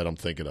that I'm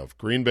thinking of?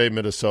 Green Bay,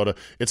 Minnesota.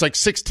 It's like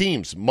 6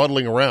 teams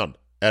muddling around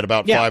at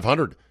about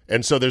 500.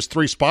 And so there's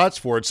 3 spots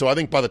for it. So I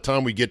think by the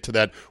time we get to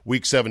that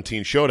Week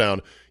 17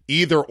 showdown,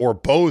 either or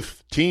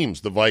both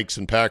teams, the Vikes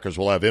and Packers,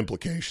 will have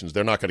implications.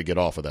 They're not going to get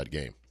off of that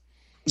game.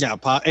 Yeah,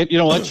 you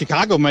know what?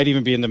 Chicago might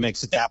even be in the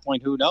mix at that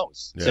point. Who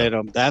knows? Yeah.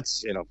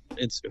 So,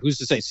 it's who's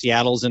to say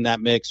Seattle's in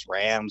that mix,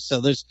 Rams. So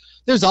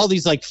there's all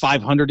these like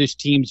 500-ish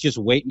teams just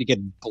waiting to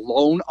get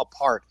blown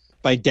apart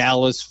by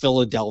Dallas,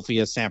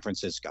 Philadelphia, San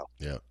Francisco.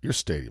 Yeah, your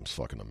stadium's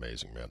fucking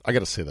amazing, man. I got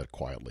to say that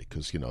quietly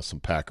because some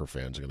Packer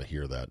fans are going to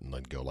hear that and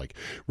then go like,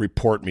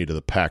 report me to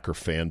the Packer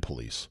fan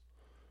police.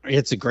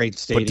 It's a great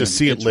stadium. But to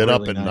see it lit really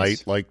up at nice.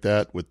 night like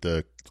that with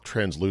the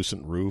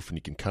translucent roof and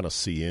you can kind of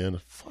see in,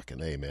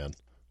 fucking A, man.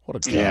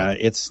 What a job.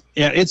 It's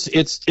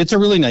a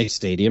really nice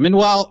stadium. And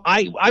while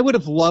I would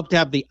have loved to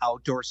have the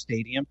outdoor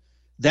stadium,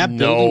 that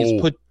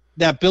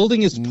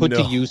building is put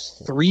to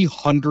use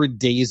 300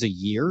 days a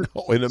year.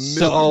 Oh, in a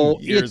million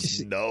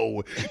years,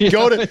 no.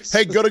 Go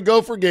to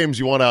Gopher games.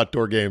 You want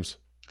outdoor games?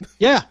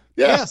 Yeah.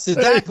 Yes,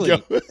 exactly.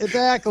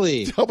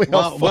 Exactly. Tell me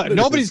how fun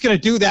nobody's going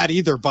to do that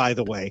either, by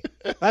the way.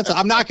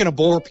 I'm not going to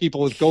bore people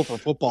with Gopher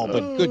football,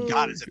 but good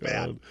God, is it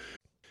bad.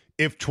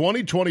 If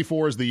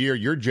 2024 is the year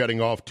you're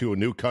jetting off to a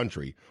new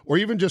country, or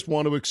even just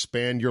want to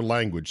expand your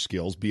language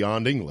skills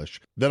beyond English,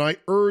 then I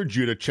urge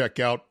you to check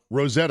out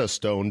Rosetta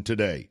Stone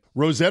today.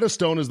 Rosetta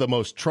Stone is the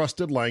most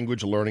trusted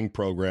language learning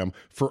program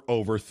for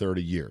over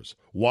 30 years.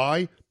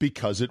 Why?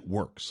 Because it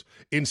works.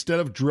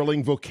 Instead of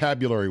drilling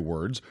vocabulary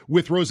words,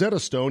 with Rosetta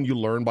Stone you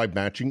learn by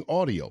matching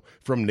audio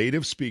from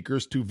native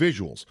speakers to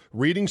visuals,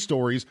 reading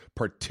stories,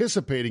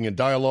 participating in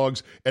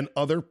dialogues, and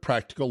other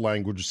practical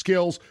language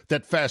skills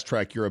that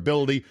fast-track your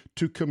ability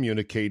to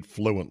communicate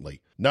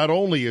fluently. Not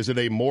only is it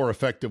a more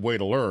effective way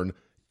to learn,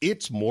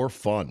 it's more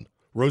fun.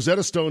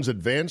 Rosetta Stone's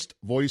advanced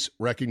voice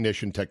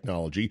recognition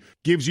technology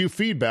gives you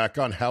feedback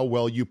on how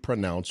well you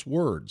pronounce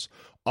words.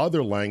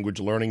 Other language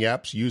learning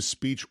apps use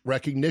speech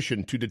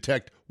recognition to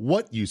detect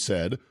what you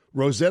said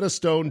Rosetta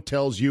Stone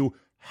tells you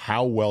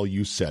how well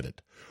you said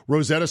it.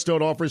 Rosetta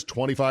Stone offers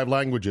 25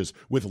 languages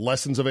with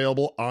lessons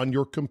available on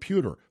your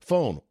computer,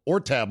 phone, or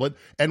tablet,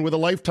 and with a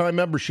lifetime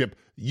membership,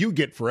 you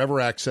get forever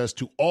access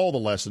to all the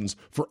lessons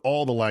for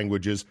all the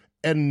languages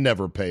and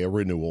never pay a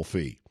renewal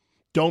fee.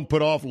 Don't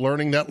put off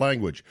learning that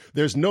language.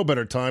 There's no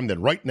better time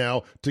than right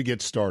now to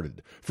get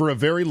started. For a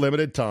very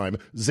limited time,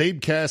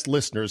 Zabecast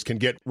listeners can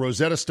get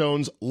Rosetta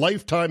Stone's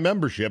lifetime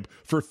membership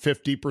for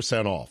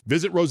 50% off.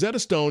 Visit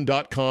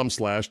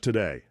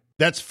rosettastone.com/today.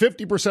 That's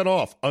 50%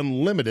 off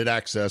unlimited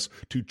access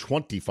to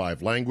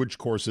 25 language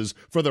courses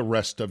for the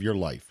rest of your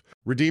life.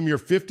 Redeem your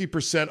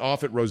 50%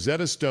 off at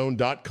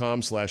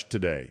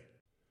rosettastone.com/today.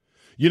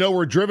 You know,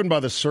 we're driven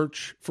by the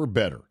search for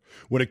better.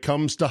 When it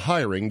comes to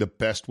hiring, the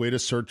best way to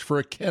search for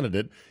a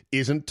candidate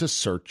isn't to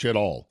search at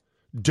all.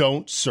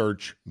 Don't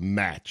search,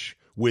 match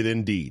with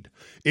Indeed.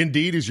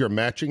 Indeed is your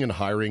matching and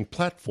hiring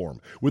platform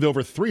with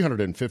over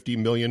 350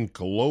 million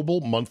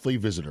global monthly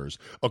visitors,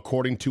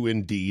 according to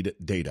Indeed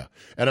data,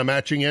 and a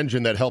matching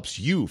engine that helps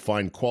you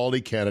find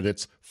quality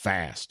candidates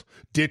fast.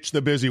 Ditch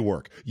the busy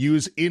work.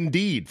 Use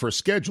Indeed for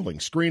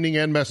scheduling, screening,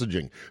 and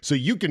messaging so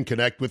you can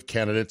connect with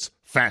candidates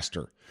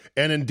faster.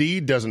 And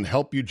Indeed doesn't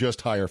help you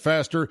just hire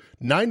faster.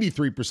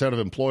 93% of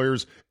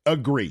employers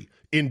agree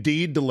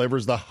Indeed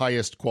delivers the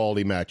highest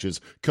quality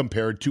matches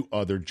compared to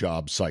other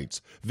job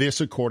sites. This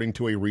according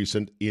to a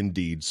recent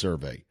Indeed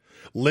survey.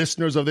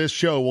 Listeners of this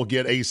show will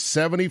get a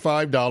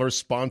 $75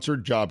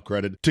 sponsored job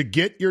credit to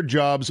get your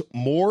jobs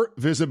more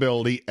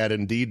visibility at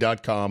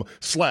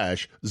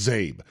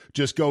Indeed.com/Zabe.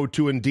 Just go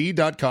to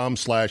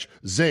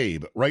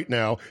Indeed.com/Zabe right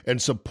now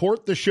and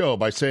support the show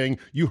by saying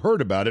you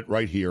heard about it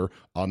right here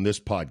on this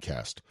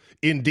podcast.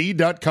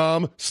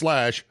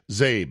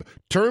 Indeed.com/Zabe.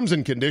 Terms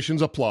and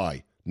conditions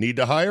apply. Need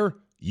to hire?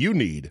 You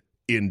need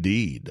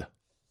Indeed.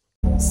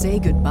 Say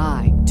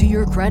goodbye to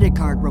your credit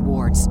card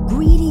rewards.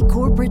 Greedy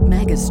corporate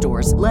mega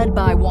stores, led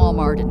by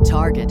Walmart and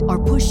Target,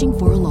 are pushing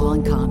for a law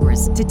in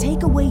Congress to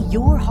take away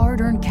your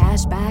hard-earned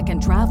cash back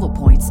and travel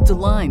points to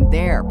line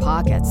their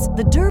pockets.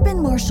 The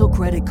Durbin-Marshall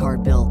credit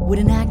card bill would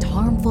enact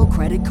harmful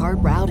credit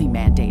card routing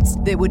mandates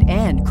that would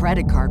end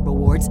credit card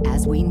rewards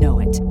as we know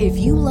it. If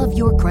you love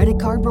your credit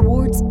card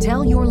rewards,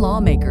 tell your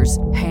lawmakers,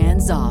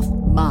 hands off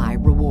my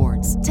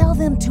rewards. Tell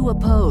them to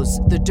oppose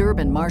the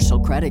Durbin-Marshall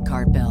credit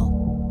card bill.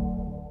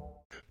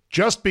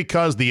 Just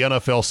because the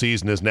NFL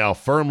season is now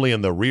firmly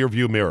in the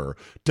rearview mirror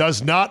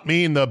does not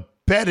mean the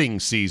betting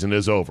season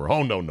is over.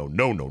 Oh, no, no,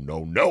 no, no,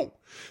 no, no.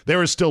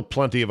 There is still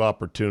plenty of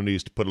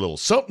opportunities to put a little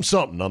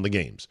something on the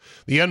games.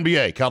 The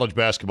NBA, college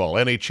basketball,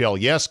 NHL,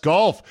 yes,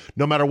 golf.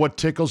 No matter what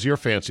tickles your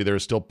fancy, there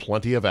is still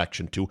plenty of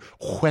action to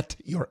whet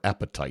your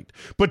appetite.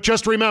 But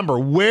just remember,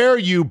 where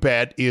you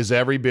bet is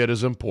every bit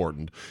as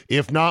important,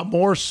 if not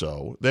more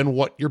so, than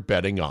what you're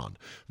betting on.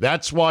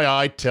 That's why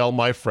I tell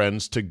my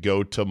friends to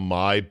go to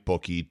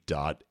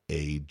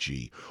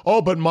mybookie.ag.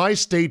 Oh, but my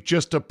state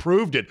just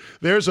approved it.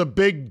 There's a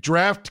big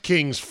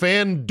DraftKings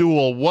fan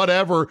duel,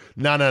 whatever.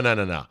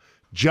 No.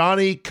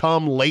 Johnny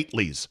come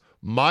latelys.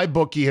 My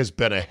bookie has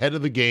been ahead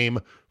of the game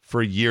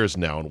for years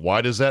now. And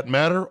why does that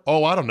matter?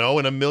 Oh, I don't know,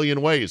 in a million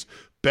ways.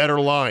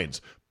 Better lines,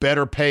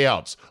 better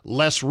payouts,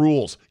 less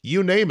rules,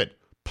 you name it.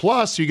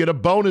 Plus, you get a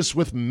bonus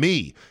with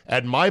me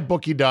at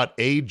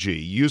mybookie.ag.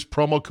 Use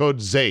promo code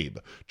ZABE,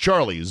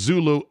 Charlie,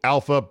 Zulu,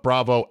 Alpha,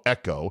 Bravo,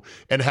 Echo,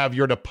 and have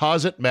your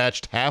deposit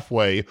matched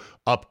halfway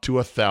up to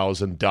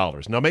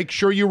 $1,000. Now, make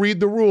sure you read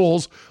the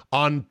rules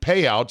on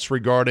payouts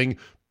regarding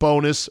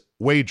bonus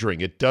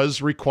wagering. It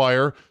does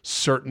require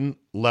certain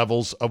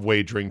levels of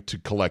wagering to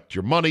collect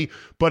your money,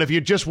 but if you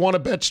just want to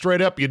bet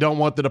straight up, you don't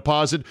want the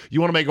deposit,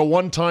 you want to make a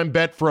one-time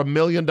bet for $1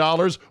 million,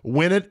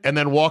 win it, and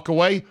then walk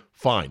away,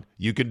 fine.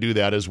 You can do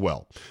that as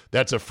well.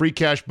 That's a free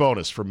cash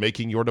bonus for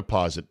making your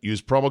deposit.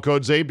 Use promo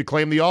code ZABE to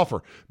claim the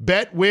offer.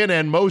 Bet, win,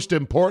 and most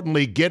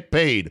importantly, get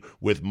paid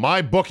with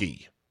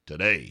MyBookie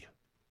today.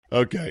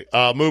 Okay,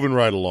 moving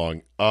right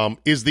along.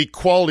 Is the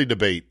quality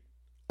debate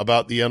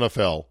about the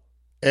NFL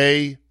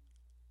A,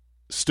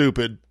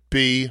 stupid,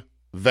 B,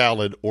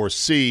 valid, or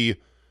C,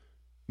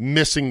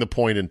 missing the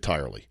point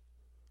entirely?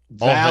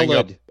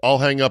 Valid. I'll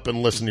hang up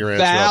and listen to your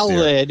answer.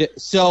 Valid.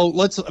 So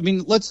let's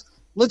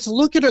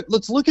look at it.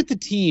 Let's look at the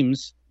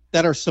teams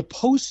that are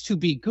supposed to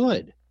be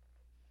good,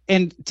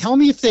 and tell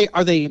me if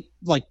are they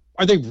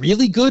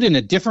really good in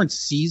a different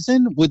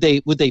season? Would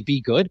they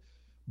be good?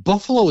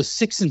 Buffalo is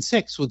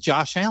 6-6 with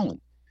Josh Allen.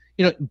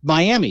 You know,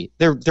 Miami,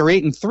 they're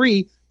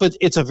 8-3, but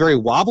it's a very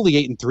wobbly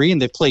 8-3,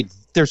 and they've played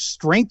their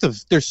strength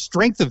of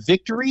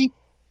victory.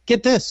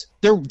 Get this,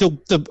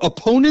 the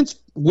opponent's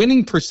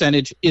winning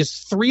percentage is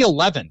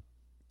 .311.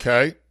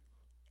 Okay,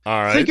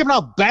 all right. Think about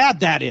how bad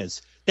that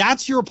is.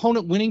 That's your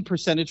opponent winning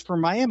percentage for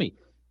Miami.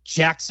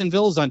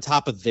 Jacksonville is on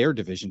top of their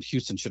division.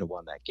 Houston should have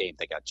won that game.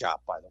 They got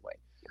chopped, by the way.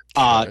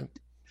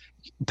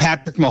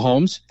 Patrick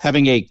Mahomes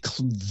having a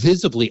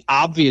visibly,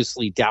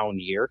 obviously down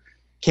year.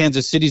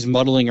 Kansas City's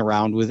muddling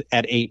around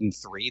at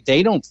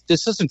 8-3.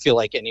 This doesn't feel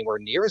like anywhere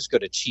near as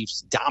good a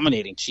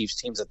dominating Chiefs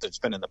teams that there's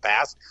been in the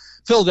past.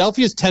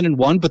 Philadelphia's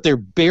 10-1, but they're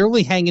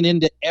barely hanging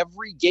into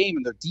every game,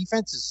 and their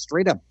defense is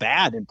straight up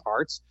bad in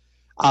parts.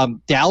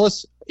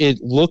 Dallas,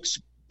 it looks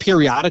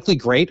periodically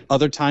great.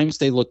 Other times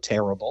they look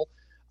terrible.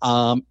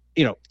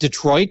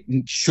 Detroit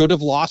should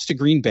have lost to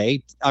Green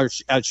Bay.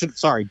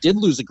 Did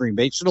lose to Green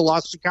Bay. Should have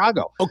lost to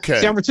Chicago. Okay.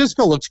 San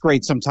Francisco looks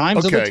great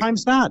sometimes. Other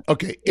times not.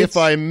 Okay. If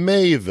I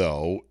may,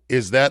 though,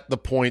 is that the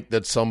point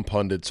that some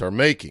pundits are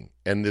making?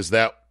 And is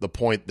that the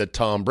point that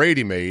Tom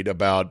Brady made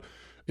about,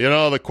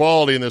 the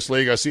quality in this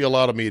league? I see a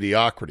lot of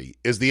mediocrity.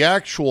 Is the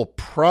actual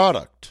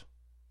product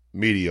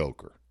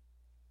mediocre?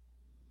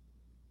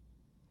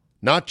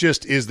 Not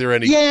just is there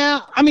any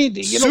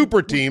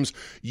super teams.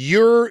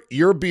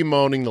 You're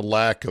bemoaning the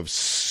lack of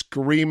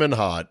screaming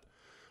hot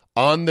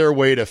on their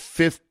way to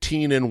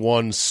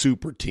 15-1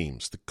 super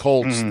teams, the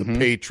Colts, the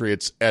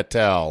Patriots, et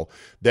al.,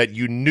 that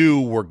you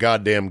knew were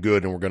goddamn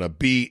good and were going to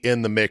be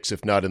in the mix,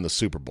 if not in the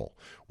Super Bowl.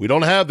 We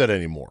don't have that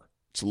anymore.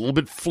 It's a little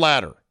bit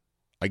flatter.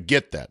 I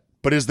get that.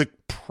 But is the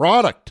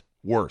product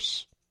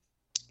worse?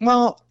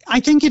 Well,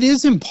 I think it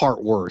is in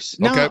part worse.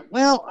 Now,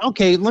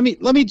 okay. Let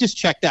me just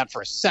check that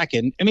for a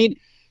second. I mean,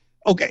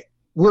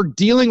 we're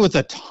dealing with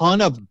a ton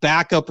of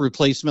backup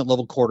replacement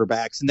level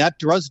quarterbacks, and that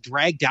does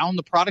drag down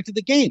the product of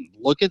the game.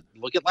 Look at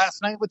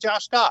last night with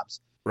Josh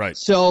Dobbs. Right.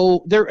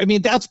 So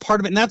that's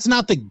part of it, and that's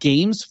not the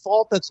game's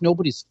fault. That's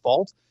nobody's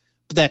fault.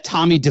 That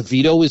Tommy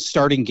DeVito is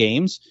starting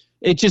games.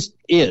 It just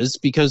is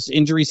because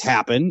injuries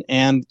happen,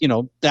 and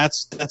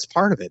that's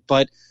part of it.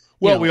 But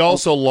we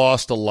also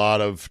lost a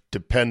lot of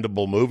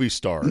dependable movie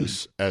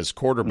stars as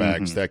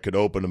quarterbacks that could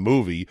open a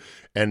movie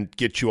and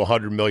get you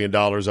 $100 million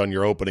on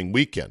your opening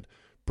weekend.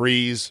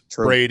 Breeze,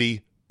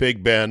 Brady,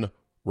 Big Ben,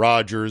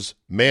 Rodgers,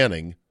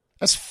 Manning.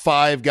 That's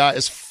 5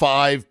 guys,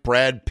 5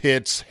 Brad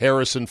Pitts,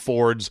 Harrison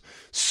Fords,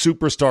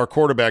 superstar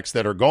quarterbacks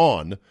that are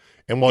gone.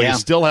 And while you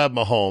still have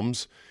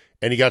Mahomes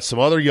and you got some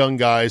other young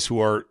guys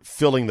who are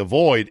filling the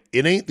void,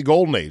 it ain't the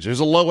golden age. There's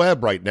a low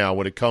ebb right now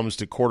when it comes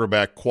to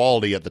quarterback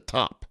quality at the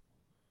top.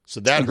 So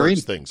that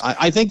hurts things.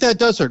 I think that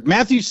does hurt.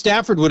 Matthew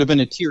Stafford would have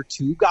been a tier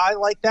 2 guy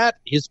like that.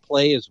 His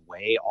play is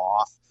way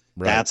off.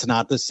 Right. That's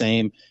not the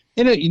same.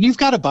 You've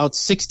got about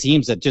 6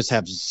 teams that just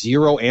have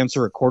zero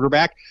answer at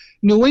quarterback.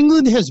 New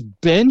England has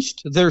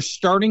benched their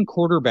starting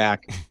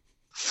quarterback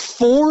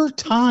 4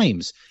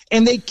 times,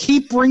 and they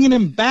keep bringing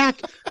him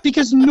back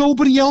because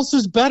nobody else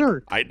is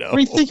better. I know. I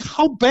mean, think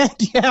how bad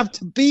do you have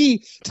to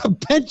be to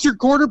bench your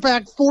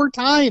quarterback 4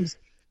 times?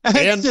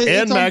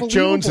 And Mac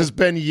Jones has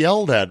been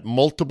yelled at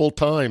multiple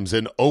times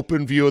in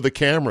open view of the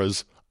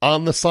cameras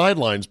on the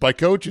sidelines by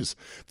coaches.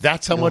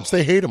 That's how much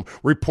they hate him.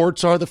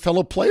 Reports are the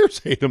fellow players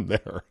hate him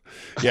there.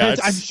 Yeah,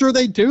 I'm sure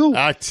they do.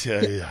 I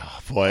tell you,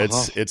 boy,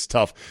 it's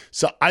tough.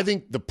 So I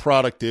think the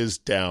product is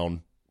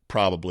down,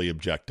 probably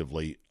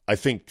objectively. I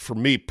think for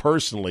me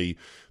personally,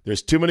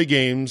 there's too many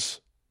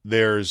games.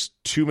 There's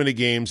too many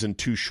games in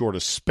too short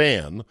a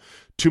span.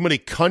 Too many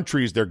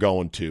countries they're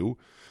going to.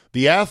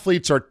 The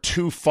athletes are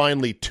too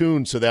finely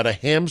tuned so that a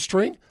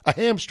hamstring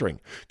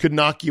could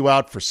knock you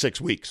out for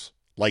 6 weeks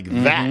like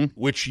that,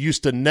 which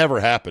used to never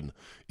happen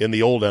in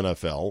the old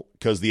NFL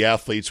because the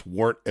athletes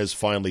weren't as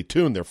finely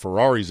tuned. They're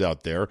Ferraris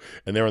out there,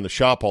 and they're in the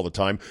shop all the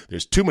time.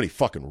 There's too many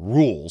fucking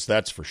rules,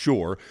 that's for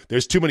sure.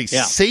 There's too many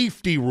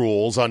safety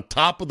rules on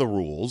top of the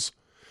rules,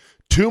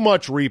 too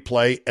much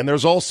replay, and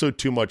there's also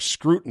too much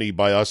scrutiny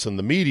by us in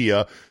the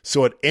media,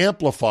 so it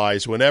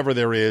amplifies whenever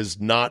there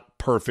is not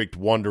perfect,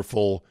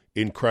 wonderful,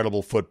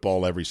 incredible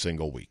football every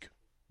single week.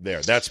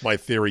 That's my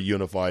theory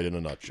unified in a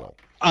nutshell.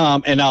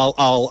 And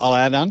I'll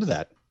add on to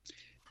that.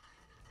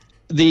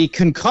 The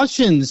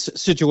concussions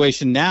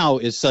situation now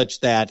is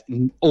such that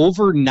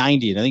over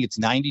 90, and I think it's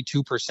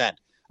 92%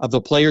 of the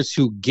players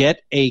who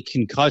get a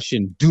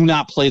concussion do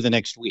not play the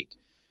next week.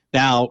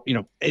 Now,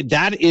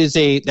 that is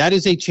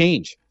a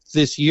change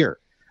this year.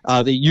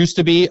 It used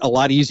to be a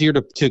lot easier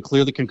to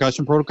clear the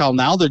concussion protocol.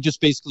 Now they're just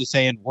basically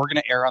saying we're going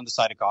to err on the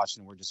side of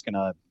caution. You're just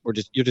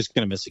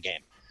going to miss a game,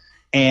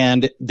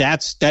 and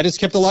that has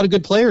kept a lot of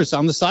good players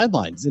on the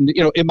sidelines. And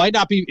it might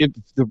not be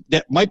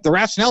the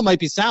rationale might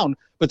be sound,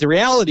 but the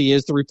reality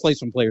is the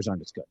replacement players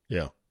aren't as good.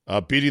 Yeah,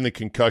 beating the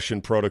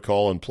concussion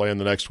protocol and playing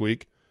the next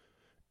week,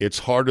 it's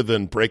harder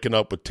than breaking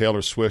up with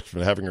Taylor Swift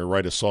and having her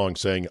write a song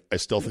saying I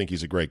still think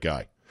he's a great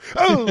guy.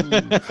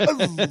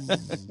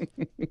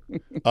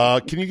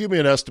 Can you give me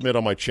an estimate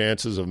on my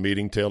chances of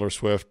meeting Taylor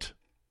Swift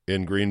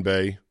in Green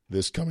Bay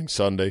this coming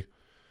Sunday?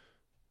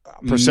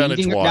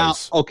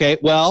 Percentage-wise. Okay,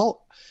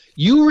 well,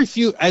 you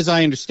refuse, as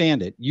I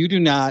understand it, you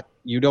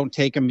don't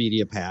take a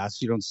media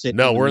pass. You don't sit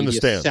we're in the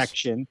stands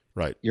section.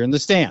 Right. You're in the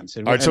stands.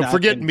 All right, so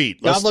forget meat.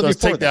 Let's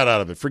take that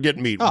out of it. Forget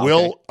meat. Oh,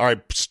 all right,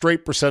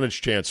 straight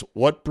percentage chance.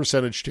 What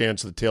percentage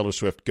chance that Taylor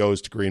Swift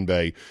goes to Green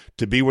Bay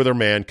to be with her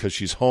man because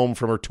she's home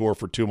from her tour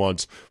for 2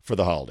 months for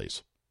the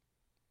holidays?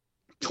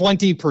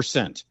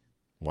 20%.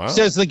 Wow.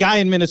 Says the guy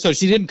in Minnesota.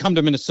 She didn't come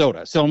to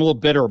Minnesota, so I'm a little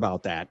bitter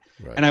about that.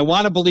 Right. And I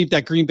want to believe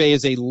that Green Bay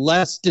is a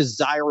less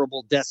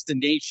desirable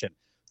destination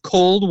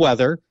cold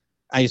weather.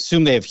 I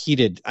assume they have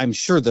heated. I'm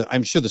sure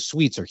the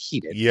suites are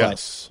heated.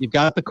 Yes. But you've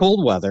got the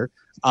cold weather.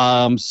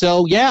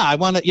 So yeah, I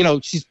want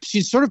to,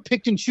 she's sort of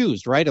picked and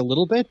choose, right? A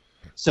little bit.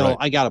 So Right.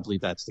 I got to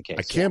believe that's the case.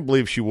 I can't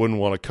believe she wouldn't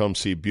want to come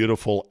see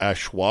beautiful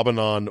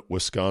Ashwaubenon,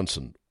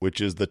 Wisconsin, which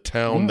is the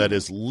town that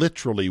is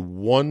literally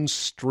one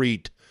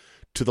street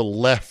to the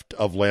left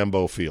of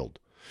Lambeau Field.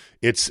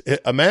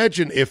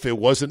 Imagine if it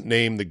wasn't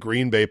named the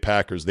Green Bay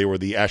Packers, they were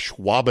the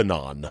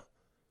Ashwaubenon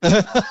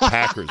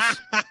Packers.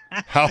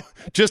 How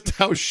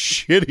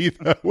shitty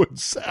that would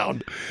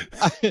sound.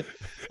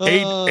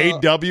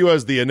 AW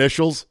as the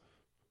initials.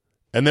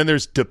 And then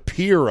there's De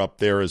Pere up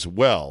there as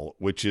well,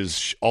 which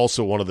is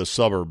also one of the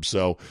suburbs.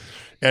 So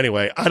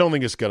anyway, I don't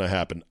think it's going to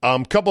happen.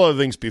 Couple other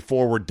things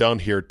before we're done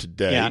here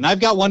today. Yeah, and I've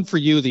got one for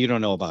you that you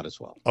don't know about as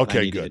well.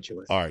 Okay, good.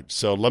 All right,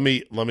 so let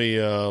me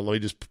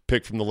just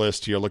pick from the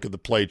list here. Look at the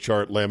play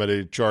chart,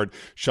 laminated chart,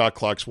 shot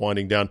clock's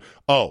winding down.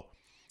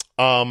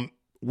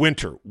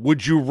 Winter.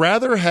 Would you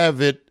rather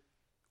have it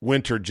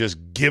winter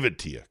just give it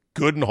to you,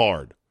 good and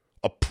hard,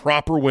 a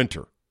proper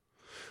winter?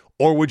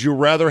 Or would you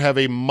rather have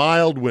a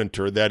mild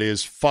winter that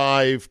is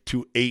 5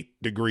 to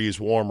 8 degrees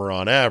warmer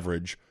on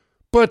average,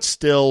 but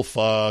still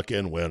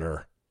fucking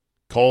winter?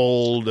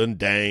 Cold and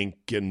dank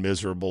and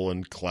miserable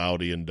and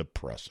cloudy and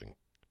depressing.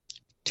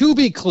 To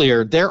be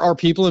clear, there are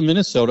people in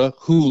Minnesota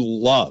who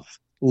love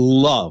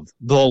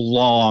the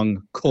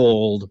long,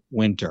 cold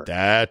winter.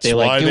 That's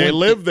why they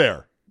live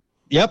there.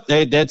 Yep,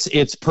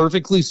 it's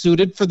perfectly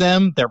suited for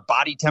them. Their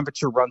body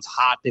temperature runs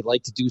hot. They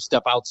like to do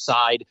stuff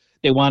outside.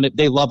 They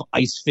love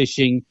ice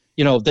fishing.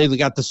 They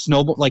got the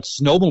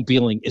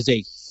snowmobiling is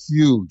a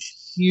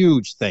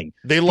huge thing.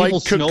 They like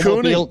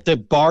cocooning. The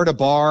bar to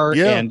bar,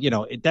 yeah.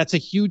 And that's a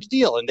huge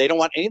deal. And they don't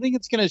want anything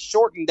that's going to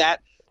shorten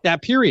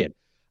that period.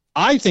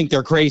 I think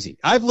they're crazy.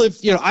 I've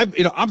lived,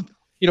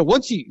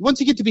 once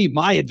you get to be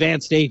my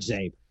advanced age,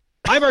 Zabe,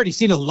 I've already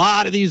seen a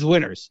lot of these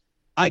winters.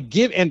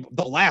 And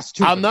the last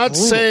two. I'm not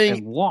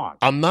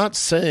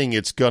saying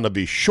it's going to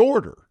be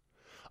shorter.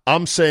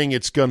 I'm saying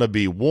it's going to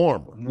be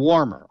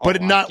warmer.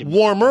 But not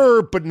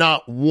warmer, but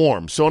not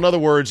warm. So in other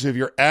words, if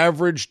your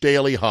average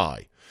daily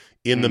high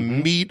in the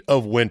meat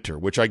of winter,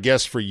 which I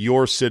guess for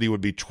your city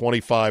would be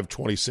 25,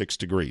 26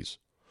 degrees.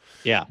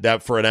 Yeah.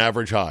 That for an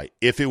average high.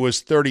 If it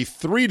was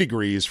 33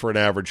 degrees for an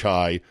average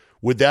high,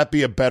 would that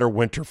be a better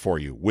winter for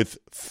you with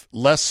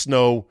less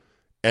snow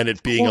and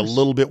it being a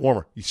little bit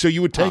warmer? So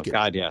you would take it.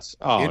 God, yes.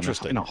 Oh,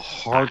 interesting. In a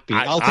heartbeat.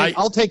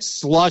 I'll take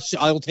slush.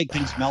 I'll take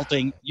things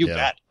melting. You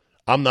bet.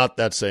 I'm not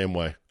that same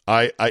way.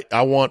 I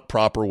want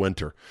proper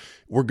winter.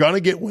 We're going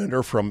to get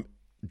winter from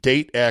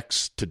date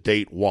X to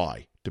date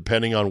Y,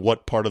 depending on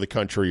what part of the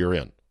country you're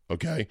in,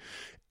 okay?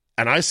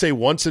 And I say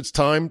once it's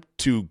time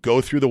to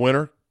go through the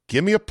winter,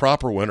 give me a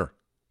proper winter.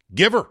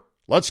 Give her.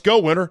 Let's go,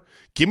 winter.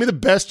 Give me the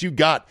best you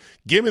got.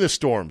 Give me the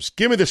storms.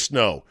 Give me the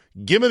snow.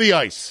 Give me the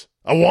ice.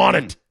 I want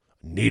it.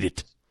 I need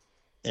it.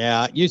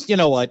 Yeah, you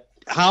know what?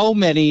 How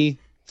many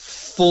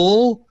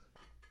full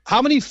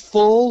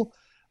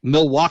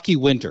Milwaukee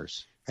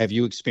winters have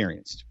you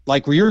experienced?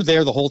 Like where you're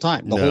there the whole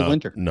time, the whole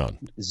winter? None.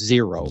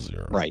 Zero.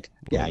 Right.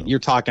 Yeah, you're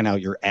talking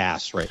out your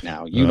ass right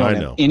now. You don't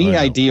have any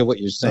idea what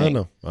you're saying.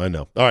 I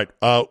know. All right.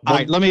 All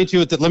right, let me hit you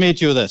with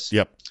this.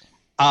 Yep.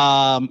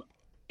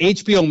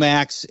 HBO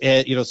Max,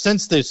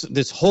 since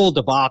this whole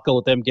debacle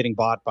with them getting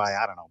bought by,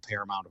 I don't know,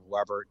 Paramount or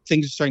whoever,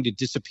 things are starting to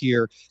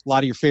disappear. A lot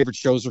of your favorite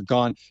shows are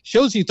gone.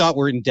 Shows you thought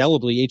were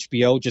indelibly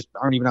HBO just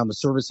aren't even on the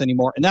service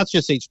anymore. And that's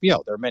just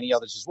HBO. There are many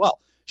others as well.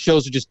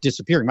 Shows are just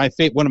disappearing.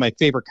 One of my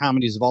favorite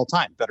comedies of all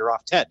time, Better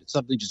Off Ted. It's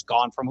suddenly just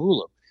gone from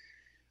Hulu.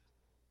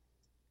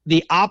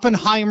 The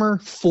Oppenheimer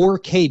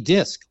 4K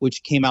disc,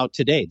 which came out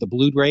today, the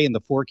Blu-ray and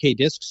the 4K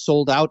disc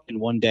sold out in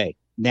one day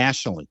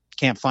nationally.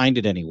 Can't find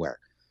it anywhere.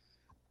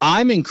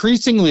 I'm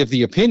increasingly of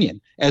the opinion,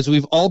 as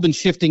we've all been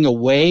shifting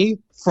away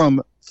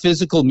from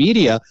physical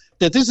media,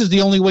 that this is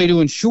the only way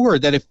to ensure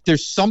that if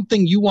there's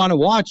something you want to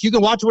watch, you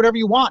can watch whatever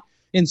you want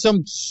in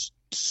some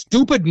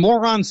stupid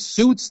moron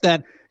suits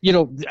that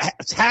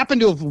happen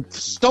to have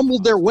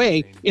stumbled their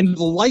way in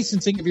the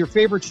licensing of your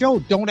favorite show.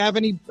 Don't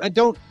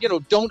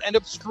end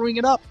up screwing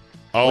it up.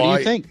 What do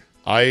you think?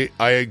 I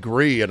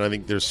agree, and I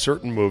think there's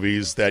certain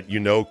movies that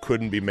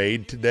couldn't be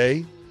made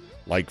today,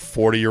 like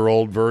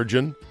 40-Year-Old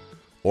Virgin,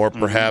 or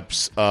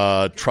perhaps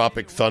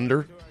Tropic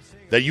Thunder,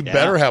 that you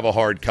better have a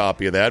hard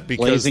copy of that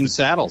because Blazing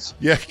Saddles.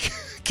 Yeah.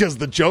 Because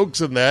the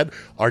jokes in that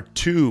are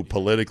too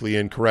politically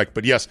incorrect.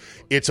 But yes,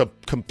 it's a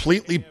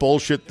completely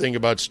bullshit thing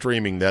about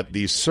streaming that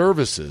these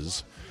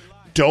services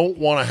don't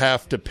want to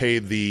have to pay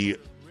the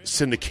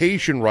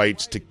syndication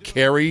rights to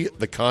carry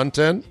the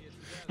content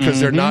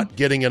because they're not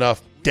getting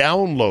enough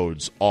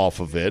downloads off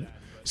of it,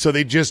 so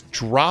they just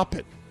drop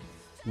it.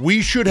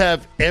 We should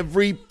have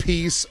every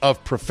piece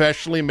of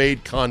professionally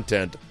made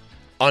content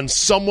on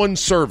someone's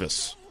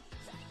service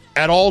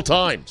at all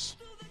times.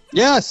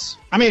 Yes.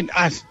 I mean,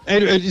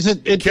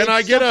 can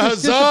I get a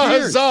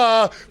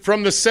huzzah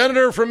from the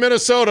senator from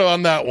Minnesota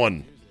on that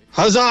one?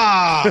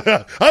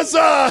 Huzzah!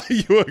 Huzzah!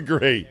 You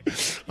agree.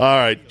 All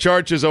right.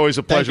 Church, is always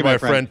a pleasure, my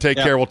friend. Take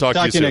care. We'll talk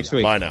to you soon. Next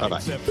week. Bye now. Bye-bye.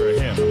 Except for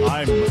him,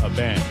 I'm a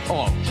band.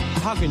 Oh,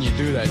 how can you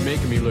do that,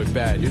 making me look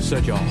bad? You're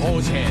such a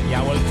hose hand.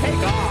 Yeah, well, take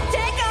off.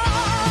 Take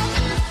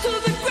off to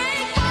the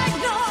great white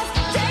north.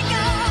 Take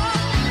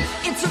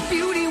off. It's a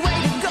beauty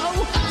way to go.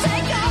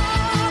 Take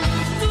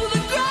off to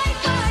the great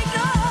white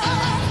north.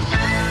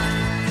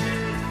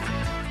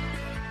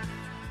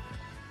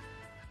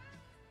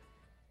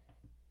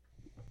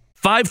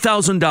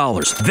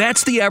 $5,000.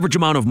 That's the average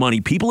amount of money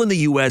people in the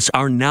U.S.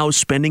 are now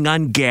spending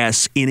on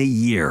gas in a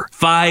year.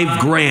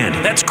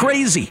 $5,000. That's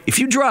crazy. If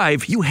you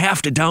drive, you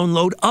have to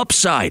download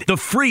Upside, the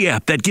free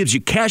app that gives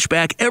you cash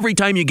back every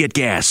time you get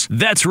gas.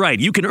 That's right.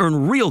 You can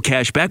earn real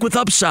cash back with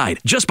Upside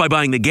just by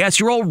buying the gas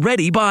you're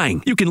already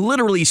buying. You can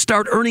literally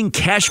start earning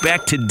cash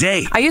back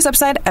today. I use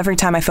Upside every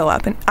time I fill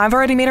up, and I've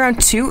already made around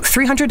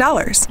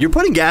 $300. You're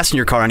putting gas in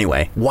your car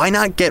anyway. Why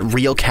not get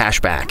real cash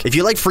back? If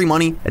you like free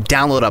money,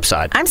 download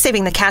Upside. I'm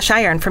saving the cash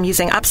I earn from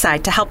using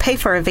Upside to help pay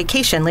for a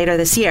vacation later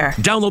this year.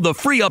 Download the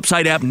free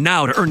Upside app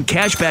now to earn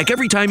cash back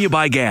every time you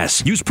buy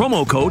gas. Use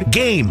promo code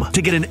GAME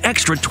to get an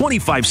extra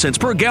 25 cents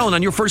per gallon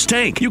on your first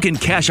tank. You can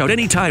cash out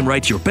anytime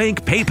right to your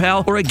bank,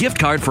 PayPal, or a gift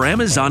card for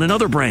Amazon and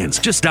other brands.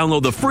 Just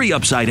download the free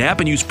Upside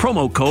app and use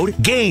promo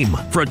code GAME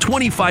for a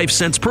 25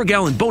 cents per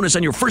gallon bonus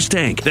on your first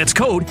tank. That's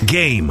code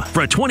GAME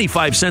for a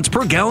 25 cents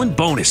per gallon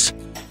bonus.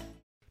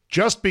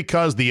 Just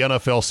because the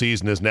NFL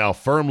season is now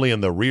firmly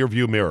in the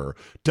rearview mirror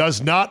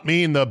does not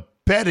mean the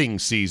betting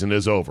season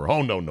is over.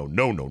 Oh, no, no,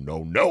 no, no,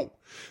 no, no.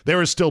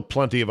 There is still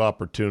plenty of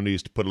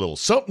opportunities to put a little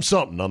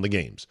something on the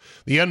games.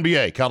 The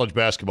NBA, college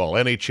basketball,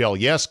 NHL,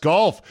 yes,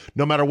 golf.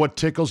 No matter what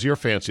tickles your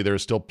fancy, there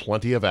is still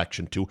plenty of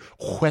action to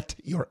whet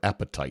your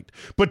appetite.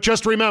 But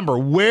just remember,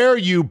 where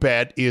you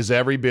bet is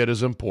every bit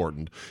as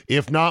important,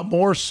 if not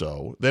more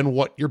so, than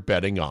what you're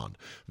betting on.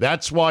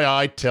 That's why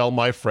I tell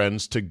my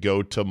friends to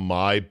go to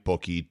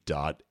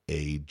mybookie.ag.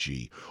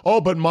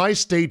 Oh, but my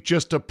state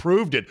just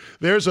approved it.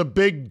 There's a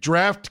big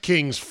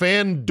DraftKings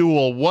fan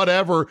duel,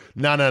 whatever.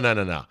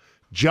 No.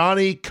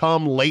 Johnny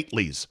come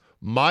latelys.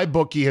 My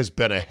bookie has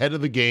been ahead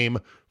of the game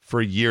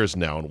for years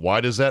now. And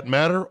why does that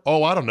matter?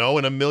 Oh, I don't know,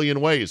 in a million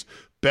ways.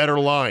 Better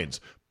lines,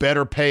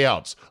 better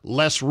payouts,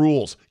 less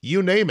rules,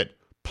 you name it.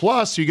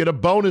 Plus, you get a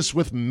bonus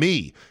with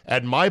me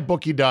at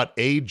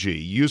mybookie.ag.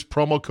 Use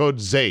promo code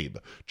ZABE,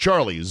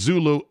 Charlie,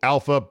 Zulu,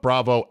 Alpha,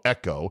 Bravo,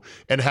 Echo,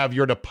 and have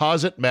your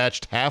deposit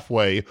matched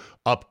halfway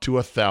up to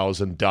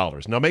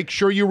 $1,000. Now, make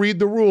sure you read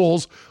the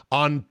rules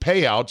on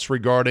payouts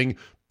regarding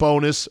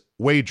bonus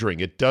wagering.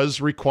 It does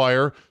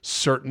require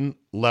certain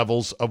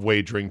levels of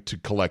wagering to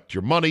collect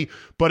your money,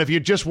 but if you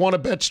just want to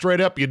bet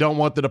straight up, you don't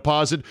want the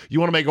deposit,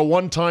 you want to make a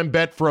one-time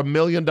bet for $1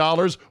 million,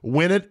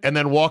 win it, and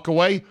then walk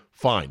away,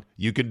 fine.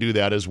 You can do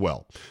that as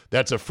well.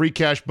 That's a free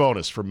cash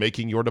bonus for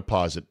making your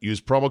deposit.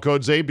 Use promo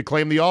code ZABE to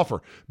claim the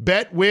offer.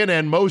 Bet, win,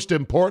 and most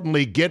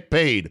importantly, get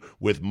paid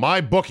with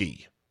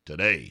MyBookie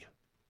today.